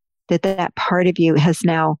am that part of you has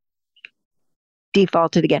now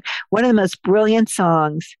defaulted again. One of the most brilliant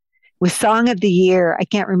songs was Song of the Year. I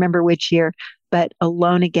can't remember which year, but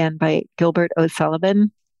Alone Again by Gilbert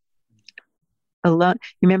O'Sullivan. Alone.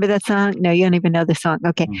 You remember that song? No, you don't even know the song.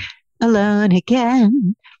 Okay. Alone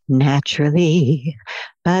again, naturally.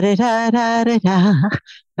 Ba-da-da-da-da-da.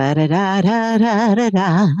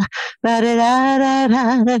 Ba-da-da-da-da-da-da.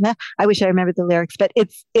 Ba-da-da-da-da-da-da. I wish I remembered the lyrics, but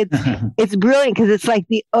it's brilliant because it's like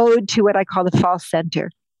the ode to what I call the false center.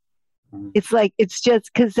 It's like, it's just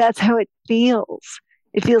because that's how it feels.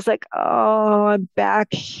 It feels like, oh, I'm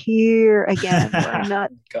back here again.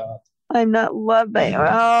 I'm not loved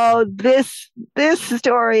by, this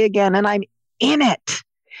story again, and I'm in it.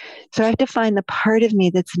 So I have to find the part of me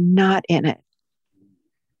that's not in it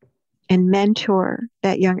and mentor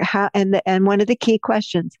that younger. And one of the key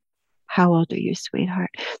questions, how old are you, sweetheart?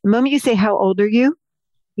 The moment you say, how old are you?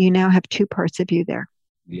 You now have 2 parts of you there.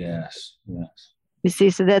 Yes. You see,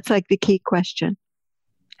 so that's like the key question.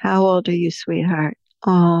 How old are you, sweetheart?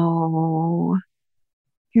 Oh,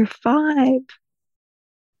 you're 5.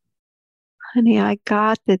 Honey, I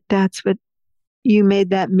got that. That's what you made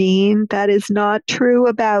that mean. That is not true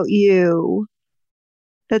about you.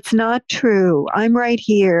 That's not true. I'm right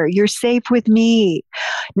here. You're safe with me.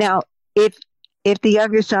 Now, if the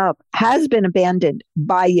younger self has been abandoned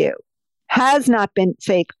by you, has not been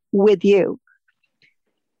safe with you,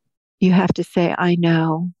 you have to say, I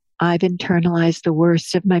know. I've internalized the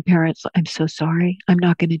worst of my parents. I'm so sorry. I'm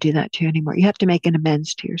not going to do that to you anymore. You have to make an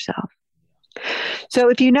amends to yourself. So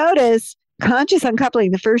if you notice, conscious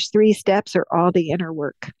uncoupling, the first 3 steps are all the inner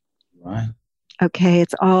work. Right. Okay,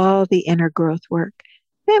 it's all the inner growth work.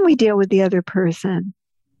 Then we deal with the other person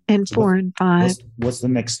in 4 and 5. What's the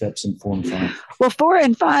next steps in 4 and 5? Well, 4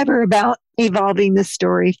 and 5 are about evolving the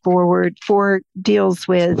story forward. 4 deals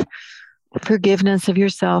with forgiveness of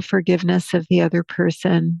yourself, forgiveness of the other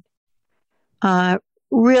person,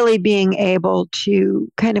 really being able to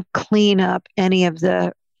kind of clean up any of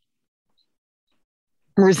the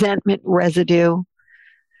resentment residue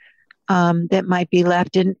that might be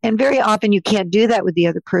left. And very often you can't do that with the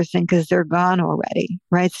other person because they're gone already,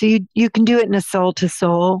 right? So you can do it in a soul to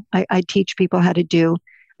soul. I teach people how to do,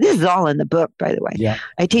 this is all in the book, by the way. Yeah.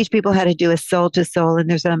 I teach people how to do a soul to soul, and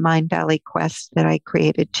there's a Mind Valley quest that I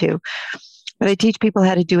created too. But I teach people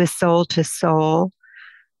how to do a soul to soul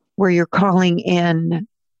where you're calling in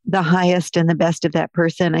the highest and the best of that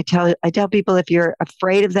person. I tell people, if you're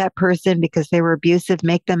afraid of that person because they were abusive,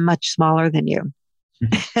 make them much smaller than you.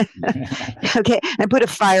 Okay. And put a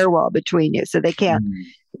firewall between you so they can't,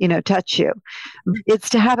 touch you. It's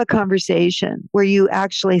to have a conversation where you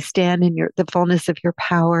actually stand in the fullness of your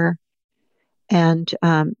power. And,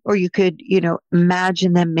 or you could,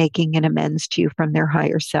 imagine them making an amends to you from their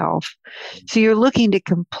higher self. So you're looking to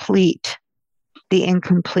complete the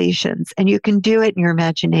incompletions, and you can do it in your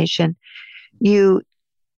imagination. You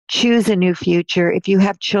choose a new future. If you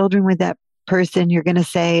have children with that person, you're going to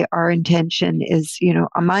say, our intention is,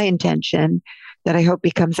 my intention that I hope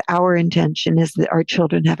becomes our intention is that our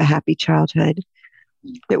children have a happy childhood,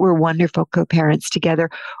 that we're wonderful co-parents together.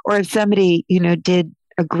 Or if somebody, did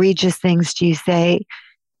egregious things to you, say,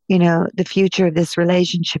 the future of this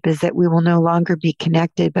relationship is that we will no longer be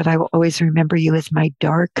connected, but I will always remember you as my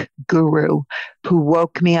dark guru who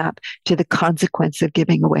woke me up to the consequence of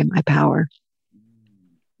giving away my power.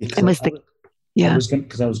 Because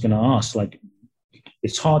I was going to ask, like,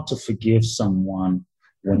 it's hard to forgive someone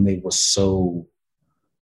when they were so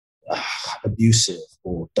abusive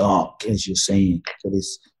or dark, as you're saying. So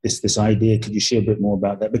this idea, could you share a bit more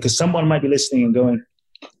about that? Because someone might be listening and going,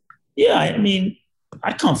 yeah, I mean,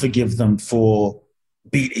 I can't forgive them for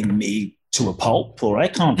beating me to a pulp, or I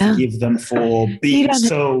can't forgive them for being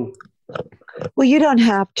so... Well, you don't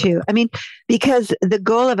have to. I mean, because the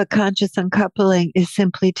goal of a conscious uncoupling is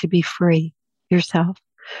simply to be free yourself,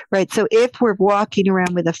 right? So if we're walking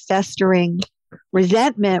around with a festering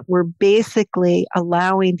resentment, we're basically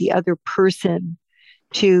allowing the other person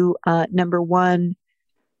to, number one,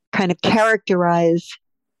 kind of characterize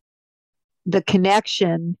the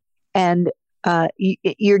connection, and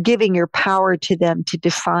you're giving your power to them to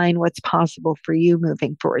define what's possible for you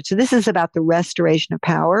moving forward. So this is about the restoration of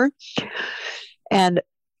power and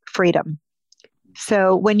freedom.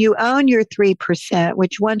 So when you own your 3%,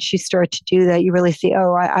 which once you start to do that, you really see,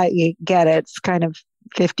 oh, I get it. It's kind of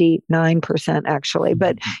 59% actually,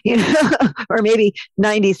 but, or maybe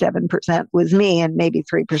 97% was me and maybe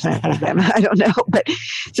 3% was them. I don't know. But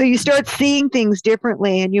so you start seeing things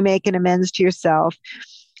differently and you make an amends to yourself.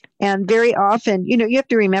 And very often, you have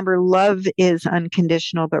to remember, love is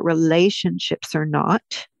unconditional, but relationships are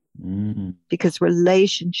not, because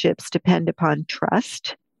relationships depend upon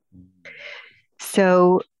trust.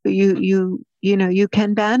 So you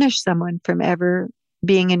can banish someone from ever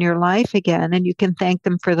being in your life again, and you can thank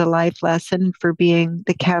them for the life lesson, for being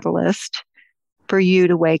the catalyst for you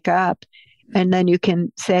to wake up. And then you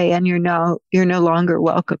can say, and you're no longer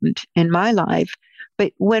welcomed in my life.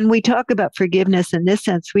 But when we talk about forgiveness in this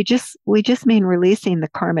sense, we just mean releasing the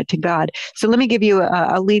karma to God. So let me give you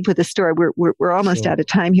I'll lead with a story. We're almost out of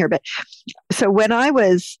time here. But so when I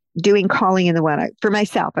was doing Calling in the One, for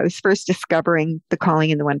myself, I was first discovering the Calling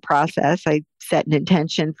in the One process. I set an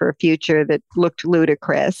intention for a future that looked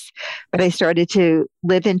ludicrous, but I started to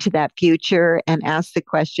live into that future and ask the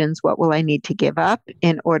questions: what will I need to give up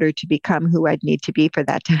in order to become who I'd need to be for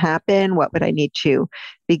that to happen? What would I need to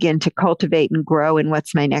begin to cultivate and grow, and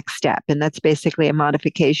what's my next step? And that's basically a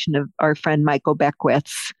modification of our friend Michael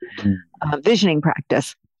Beckwith's visioning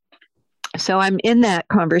practice. So I'm in that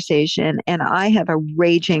conversation, and I have a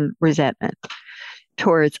raging resentment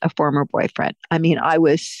towards a former boyfriend. I mean, I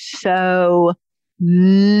was so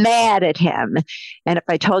mad at him. And if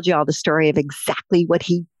I told you all the story of exactly what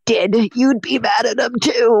he did, you'd be mad at him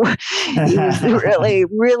too. He was really,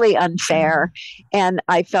 really unfair. And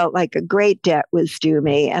I felt like a great debt was due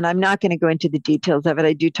me. And I'm not going to go into the details of it.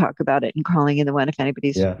 I do talk about it in Calling in the One if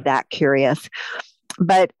anybody's that curious.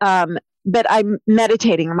 But I'm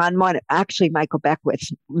meditating. I'm on one, actually, Michael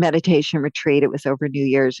Beckwith's meditation retreat. It was over New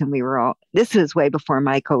Year's, and this was way before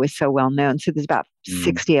Michael was so well known. So there's about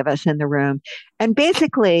 60 of us in the room. And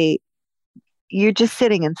basically, you're just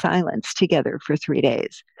sitting in silence together for 3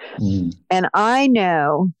 days. And I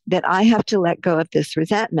know that I have to let go of this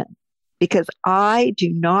resentment, because I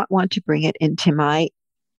do not want to bring it into my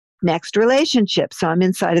next relationship. So I'm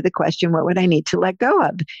inside of the question, what would I need to let go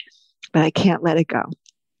of? But I can't let it go,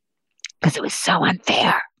 because it was so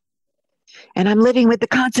unfair. And I'm living with the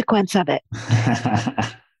consequence of it.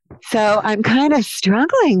 So I'm kind of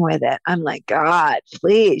struggling with it. I'm like, God,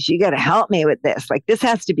 please, you got to help me with this. Like, this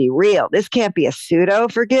has to be real. This can't be a pseudo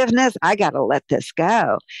forgiveness. I got to let this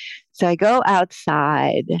go. So I go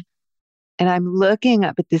outside, and I'm looking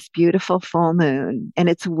up at this beautiful full moon, and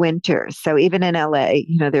it's winter. So even in LA,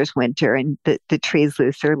 there's winter, and the trees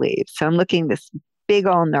lose their leaves. So I'm looking this big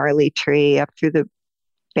old gnarly tree up through the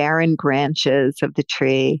barren branches of the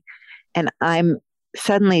tree, and I'm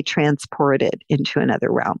suddenly transported into another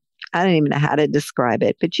realm. I don't even know how to describe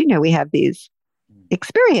it, but we have these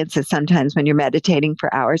experiences sometimes when you're meditating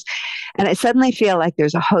for hours. And I suddenly feel like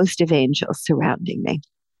there's a host of angels surrounding me.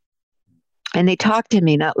 And they talk to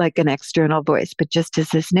me, not like an external voice, but just as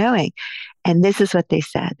this knowing. And this is what they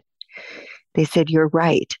said. They said, you're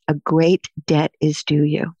right. A great debt is due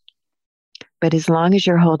you. But as long as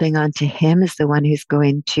you're holding on to him as the one who's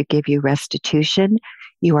going to give you restitution,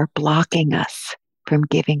 you are blocking us from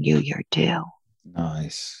giving you your due.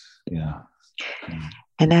 Nice. Yeah.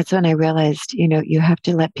 And that's when I realized, you have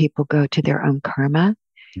to let people go to their own karma.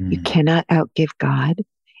 You cannot outgive God.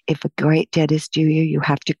 If a great debt is due you, you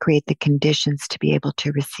have to create the conditions to be able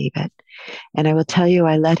to receive it. And I will tell you,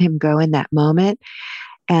 I let him go in that moment.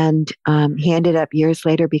 And he ended up years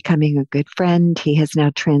later becoming a good friend. He has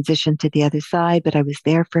now transitioned to the other side, but I was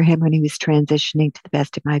there for him when he was transitioning to the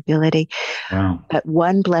best of my ability. Wow. But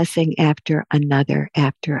one blessing after another,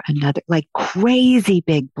 like crazy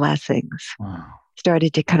big blessings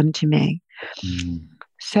started to come to me.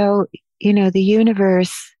 So, the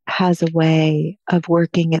universe has a way of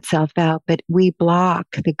working itself out, but we block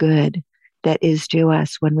the good that is due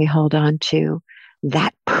us when we hold on to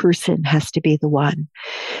that person has to be the one.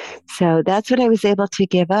 So that's what I was able to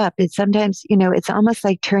give up. It's sometimes, it's almost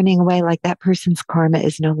like turning away, like that person's karma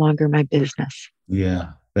is no longer my business.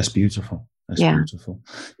 Yeah, that's beautiful. That's beautiful.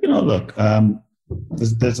 Look,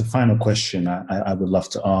 there's a final question I would love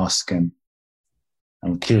to ask, and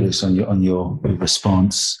I'm curious on your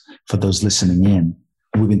response for those listening in.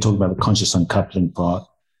 We've been talking about the conscious uncoupling part.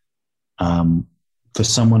 For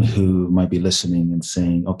someone who might be listening and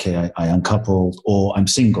saying, okay, I uncoupled, or I'm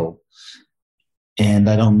single and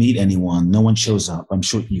I don't meet anyone, no one shows up. I'm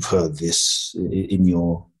sure you've heard this in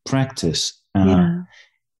your practice.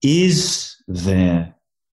 Is there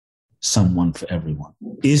someone for everyone?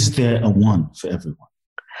 Is there a one for everyone?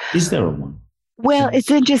 Is there a one? Well, it's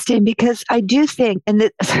interesting because I do think, and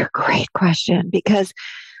it's a great question, because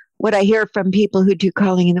what I hear from people who do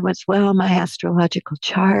calling in the woods, well, my astrological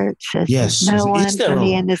chart says there's no one for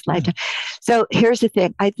me in this lifetime. So here's the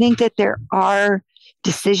thing. I think that there are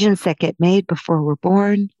decisions that get made before we're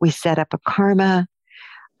born. We set up a karma.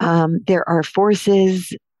 There are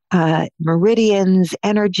forces, meridians,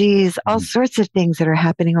 energies, all sorts of things that are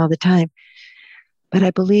happening all the time. But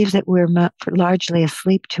I believe that we're largely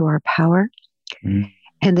asleep to our power,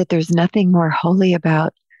 and that there's nothing more holy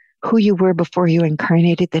about who you were before you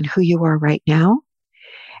incarnated than who you are right now,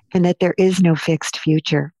 and that there is no fixed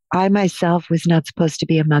future. I myself was not supposed to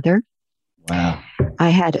be a mother. Wow. I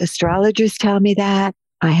had astrologers tell me that.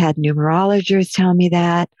 I had numerologists tell me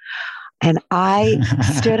that. And I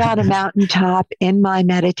stood on a mountaintop in my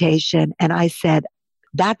meditation and I said,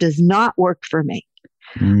 that does not work for me.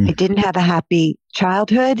 I didn't have a happy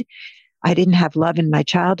childhood. I didn't have love in my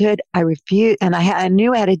childhood. I refused, and I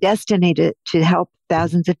knew I had a destiny to help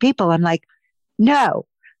thousands of people. I'm like, no,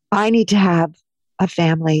 I need to have a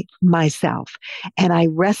family myself. And I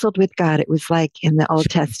wrestled with God. It was like in the Old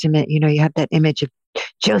Testament, you have that image of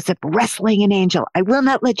Joseph wrestling an angel. I will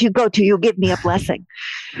not let you go till you give me a blessing.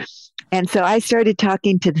 And so I started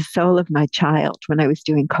talking to the soul of my child when I was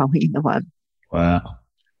doing Calling in the One. Wow.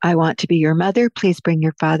 I want to be your mother. Please bring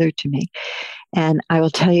your father to me. And I will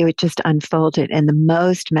tell you, it just unfolded in the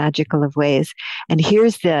most magical of ways. And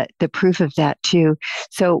here's the proof of that too.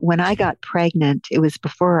 So when I got pregnant, it was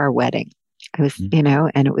before our wedding. I was,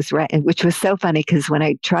 and it was right, which was so funny because when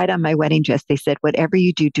I tried on my wedding dress, they said, whatever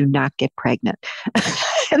you do, do not get pregnant.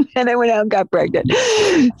 And then I went out and got pregnant.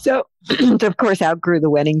 So of course, outgrew the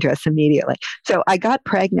wedding dress immediately. So I got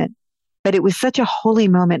pregnant, but it was such a holy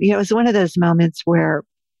moment. It was one of those moments where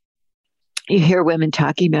you hear women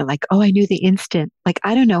talking about like, oh, I knew the instant. Like,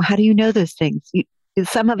 I don't know. How do you know those things?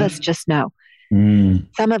 Some of us just know.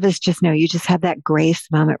 Some of us just know. You just have that grace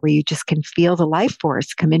moment where you just can feel the life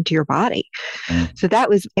force come into your body. So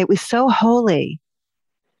it was so holy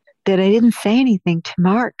that I didn't say anything to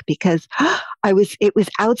Mark because it was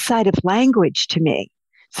outside of language to me.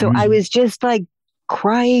 So I was just like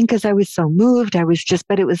crying because I was so moved.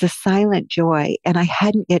 But it was a silent joy. And I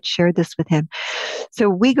hadn't yet shared this with him. So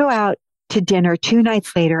we go out to dinner 2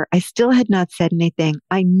 nights later. I still had not said anything.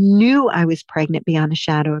 I knew I was pregnant beyond a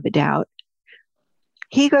shadow of a doubt.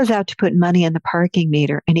 He goes out to put money in the parking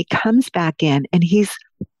meter and he comes back in and he's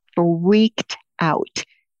freaked out.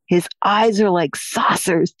 His eyes are like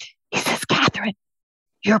saucers. He says, Catherine,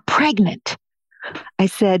 you're pregnant. I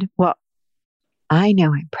said, well, I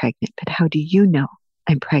know I'm pregnant, but how do you know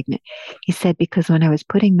I'm pregnant? He said, because when I was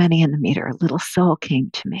putting money in the meter, a little soul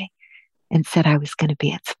came to me and said I was going to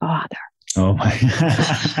be its father. Oh my.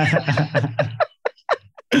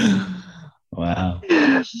 Wow.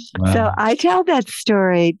 So I tell that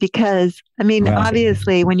story because, I mean,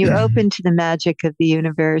 obviously, when you open to the magic of the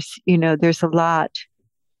universe, there's a lot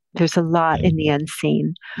in the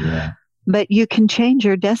unseen. Yeah. But you can change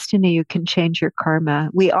your destiny. You can change your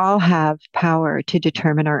karma. We all have power to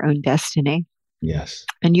determine our own destiny. Yes.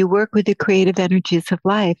 And you work with the creative energies of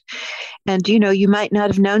life. And, you might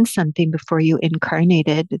not have known something before you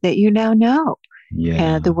incarnated that you now know.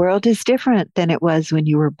 Yeah. The world is different than it was when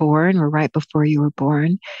you were born or right before you were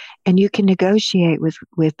born. And you can negotiate with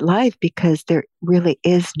life because there really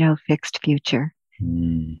is no fixed future.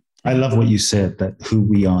 I love what you said, that who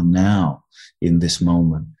we are now in this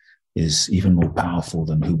moment is even more powerful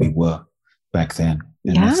than who we were back then.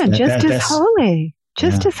 And just as holy.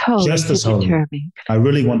 Just as holy. Just as holy. I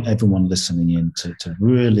really want everyone listening in to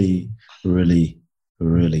really, really,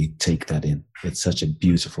 really take that in. It's such a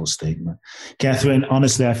beautiful statement. Catherine,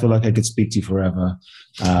 honestly, I feel like I could speak to you forever.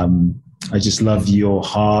 I just love your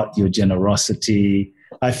heart, your generosity.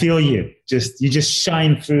 I feel you just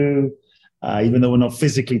shine through, even though we're not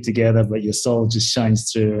physically together, but your soul just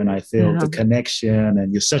shines through, and I feel the connection,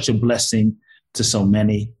 and you're such a blessing to so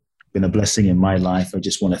many. Been a blessing in my life. I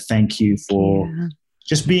just want to thank you for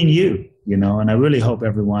just being you, and I really hope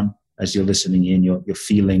everyone, as you're listening in, you're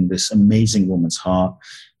feeling this amazing woman's heart.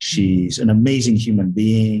 She's an amazing human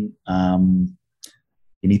being. You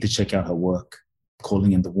need to check out her work,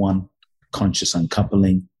 Calling in the One, Conscious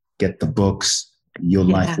Uncoupling. Get the books. Your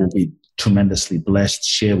life will be tremendously blessed.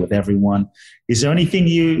 Share with everyone. Is there anything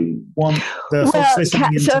you want the folks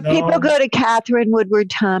listening in to know? So people go to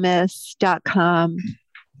CatherineWoodwardThomas.com.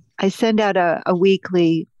 I send out a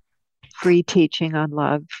weekly free teaching on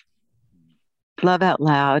love out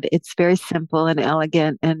loud. It's very simple and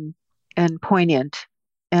elegant and poignant.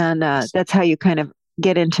 And that's how you kind of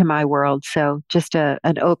get into my world. So just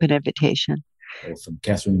an open invitation. Awesome.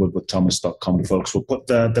 CatherineWoodwardThomas.com, folks. We'll put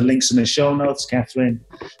the links in the show notes. Catherine,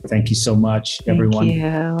 thank you so much, everyone. Thank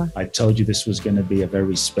you. I told you this was going to be a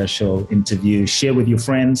very special interview. Share with your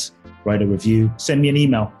friends, write a review, send me an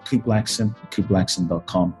email,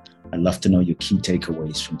 KoopBlackson@KoopBlackson.com. I'd love to know your key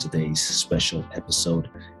takeaways from today's special episode.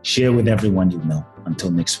 Share with everyone you know.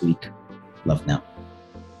 Until next week, love now.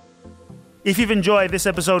 If you've enjoyed this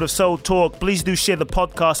episode of Soul Talk, please do share the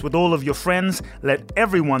podcast with all of your friends, let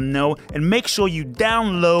everyone know, and make sure you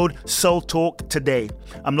download Soul Talk today.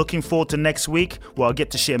 I'm looking forward to next week where I'll get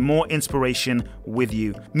to share more inspiration with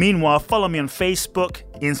you. Meanwhile, follow me on Facebook,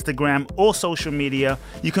 Instagram, or social media.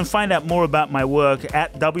 You can find out more about my work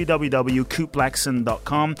at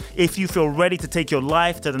www.koopblackson.com. If you feel ready to take your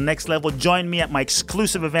life to the next level, join me at my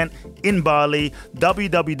exclusive event in Bali,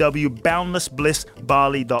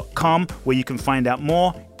 www.boundlessblissbali.com, where you can find out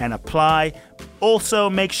more and apply. Also,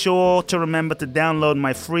 make sure to remember to download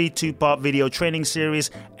my free 2-part video training series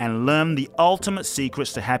and learn the ultimate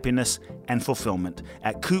secrets to happiness and fulfillment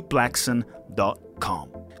at KoopBlackson.com.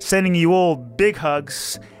 Sending you all big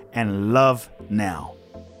hugs and love now.